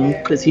thing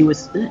because he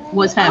was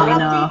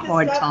having a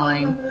hard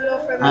time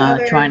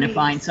trying to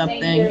find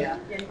something.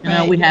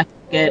 We have to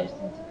get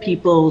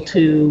people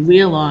to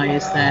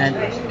realize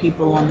that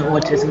people on the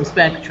autism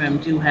spectrum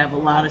do have a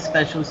lot of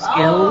special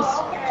skills,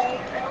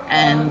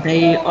 and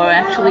they are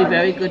actually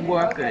very good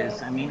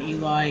workers. I mean,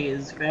 Eli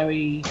is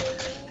very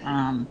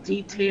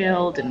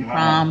detailed and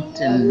prompt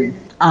and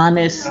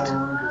honest.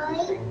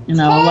 A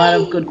lot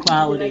of good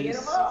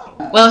qualities.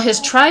 Well, his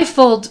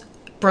trifold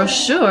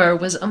brochure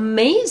was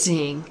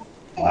amazing.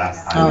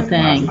 Oh,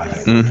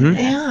 thanks. Mm-hmm.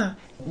 Yeah.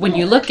 When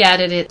you look at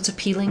it, it's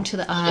appealing to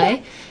the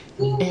eye,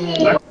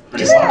 and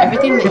just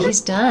everything that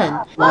he's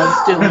done.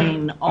 Loves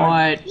doing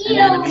art and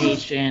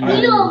animation,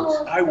 and he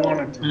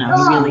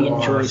really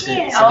enjoys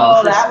it.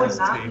 So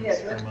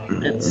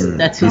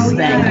that's his thing.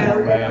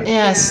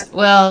 Yes.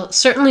 Well,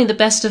 certainly the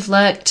best of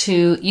luck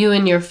to you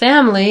and your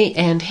family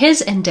and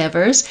his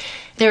endeavors.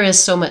 There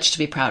is so much to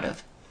be proud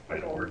of.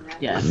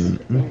 Yes.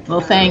 Well,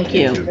 thank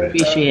you.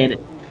 Appreciate it.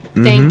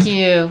 Mm-hmm.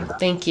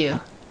 Thank you.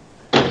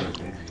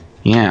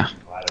 Yeah.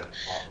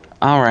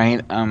 All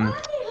right.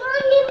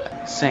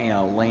 Say,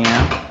 Leah.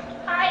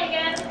 Hi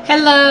again.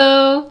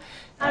 Hello.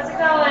 How's it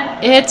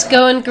going? It's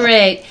going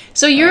great.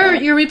 So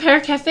your Repair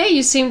Cafe,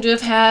 you seem to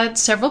have had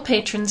several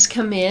patrons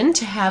come in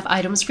to have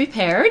items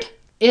repaired.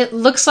 It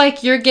looks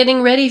like you're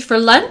getting ready for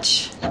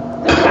lunch. We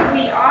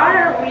are.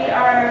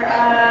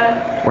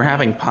 We're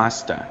having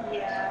pasta.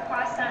 Yeah,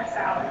 pasta and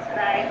salad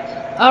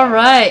today. All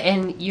right,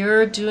 and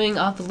you're doing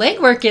all the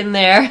legwork in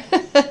there.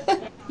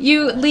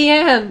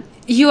 Leanne,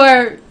 you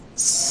are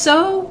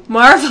so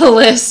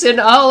marvelous in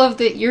all of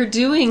that you're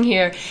doing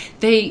here.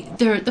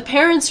 The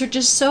parents are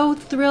just so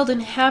thrilled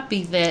and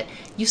happy that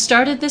you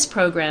started this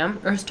program,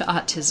 Earth to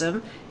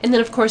Autism, and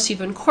then of course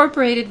you've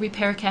incorporated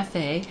Repair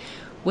Cafe,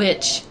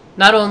 which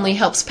not only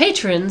helps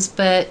patrons,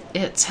 but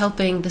it's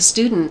helping the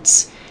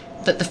students,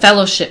 the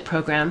fellowship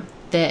program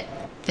that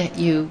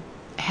you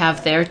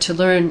have there to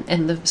learn,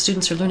 and the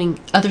students are learning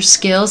other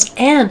skills,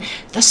 and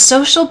the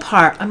social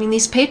part. I mean,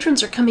 these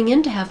patrons are coming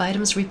in to have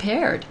items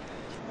repaired.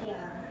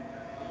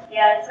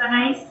 Yeah, it's a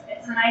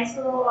nice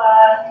little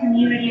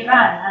community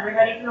event.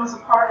 Everybody feels a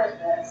part of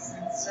this,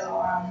 and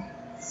so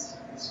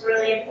it's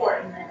really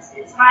important.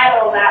 It's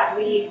vital that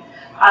we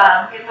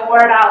get the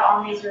word out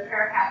on these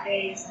repair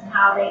cafes and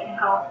how they can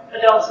help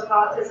adults with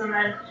autism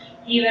and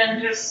even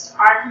just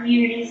our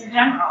communities in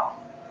general.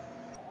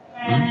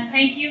 And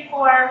thank you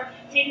for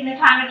taking the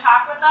time to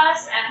talk with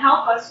us and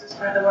help us to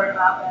spread the word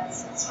about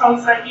this. It's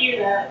folks like you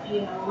that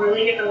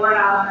really get the word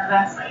out on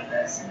events like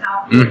this and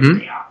how important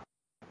they are.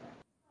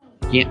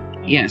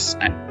 Yes.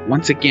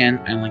 Once again,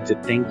 I'd like to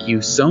thank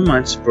you so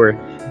much for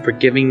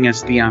giving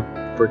us the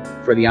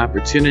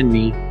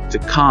opportunity to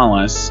call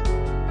us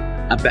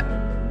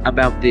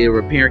about the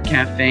Repair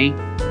Cafe.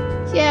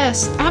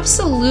 Yes,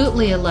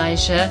 absolutely,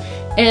 Elijah.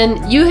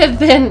 And you have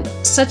been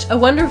such a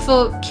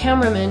wonderful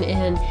cameraman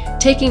in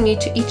taking me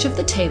to each of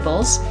the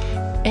tables,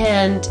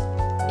 and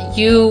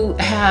you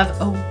have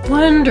a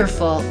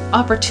wonderful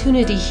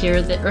opportunity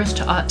here that Earth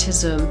to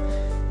Autism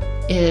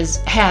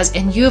has,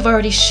 and you have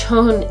already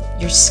shown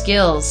your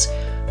skills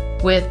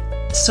with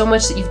so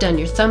much that you've done,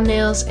 your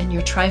thumbnails and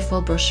your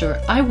trifold brochure.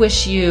 I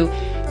wish you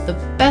the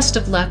best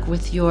of luck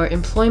with your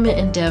employment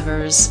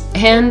endeavors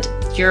and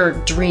your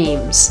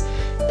dreams.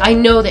 I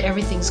know that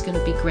everything's going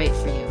to be great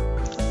for you.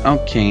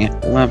 Okay,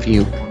 love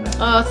you.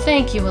 Oh,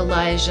 thank you,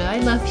 Elijah. I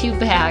love you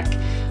back.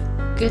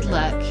 Good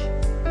luck.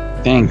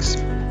 Thanks.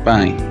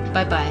 Bye.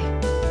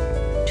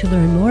 Bye-bye. To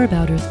learn more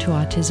about Earth to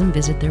Autism,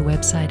 visit their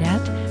website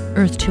at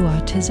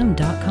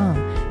earth2autism.com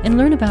and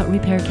learn about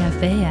Repair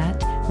Cafe at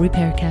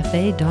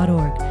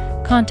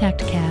repaircafe.org. Contact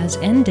Kaz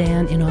and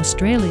Dan in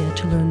Australia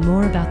to learn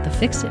more about the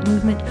Fix-It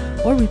movement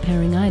or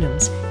repairing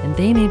items, and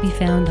they may be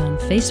found on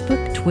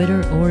Facebook, Twitter,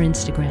 or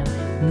Instagram.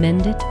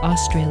 Mend It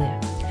Australia.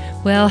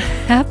 Well,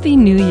 Happy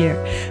New Year!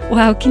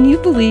 Wow, can you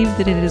believe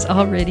that it is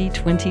already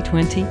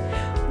 2020?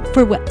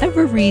 For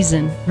whatever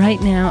reason,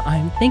 right now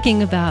I'm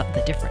thinking about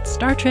the different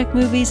Star Trek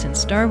movies and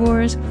Star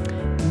Wars.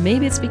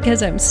 Maybe it's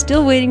because I'm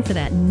still waiting for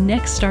that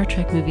next Star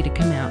Trek movie to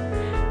come out.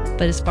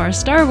 But as far as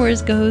Star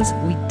Wars goes,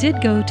 we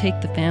did go take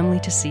the family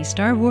to see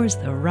Star Wars: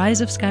 The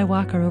Rise of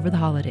Skywalker over the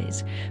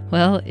holidays.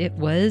 Well, it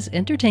was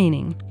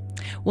entertaining.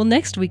 Well,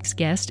 next week's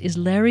guest is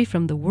Larry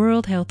from the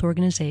World Health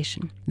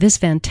Organization. This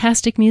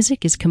fantastic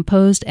music is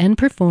composed and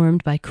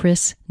performed by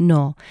Chris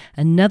Knoll,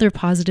 another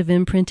positive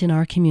imprint in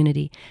our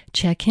community.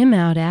 Check him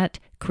out at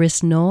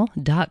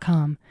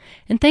chrisknoll.com.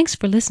 And thanks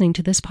for listening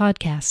to this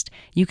podcast.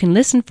 You can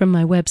listen from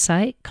my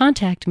website,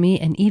 contact me,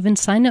 and even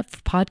sign up for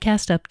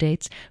podcast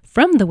updates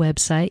from the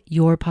website,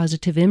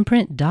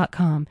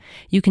 yourpositiveimprint.com.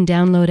 You can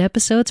download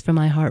episodes from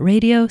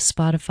iHeartRadio,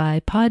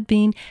 Spotify,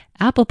 Podbean,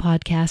 Apple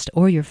Podcast,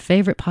 or your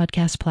favorite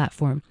podcast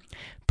platform.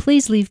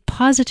 Please leave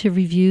positive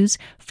reviews.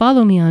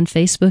 Follow me on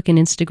Facebook and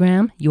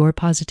Instagram, Your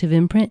Positive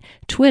Imprint,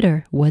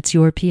 Twitter, What's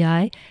Your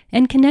PI,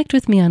 and connect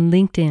with me on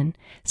LinkedIn.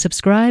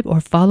 Subscribe or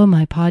follow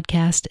my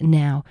podcast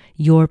now,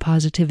 Your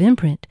Positive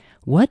Imprint,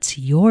 What's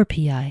Your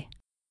PI?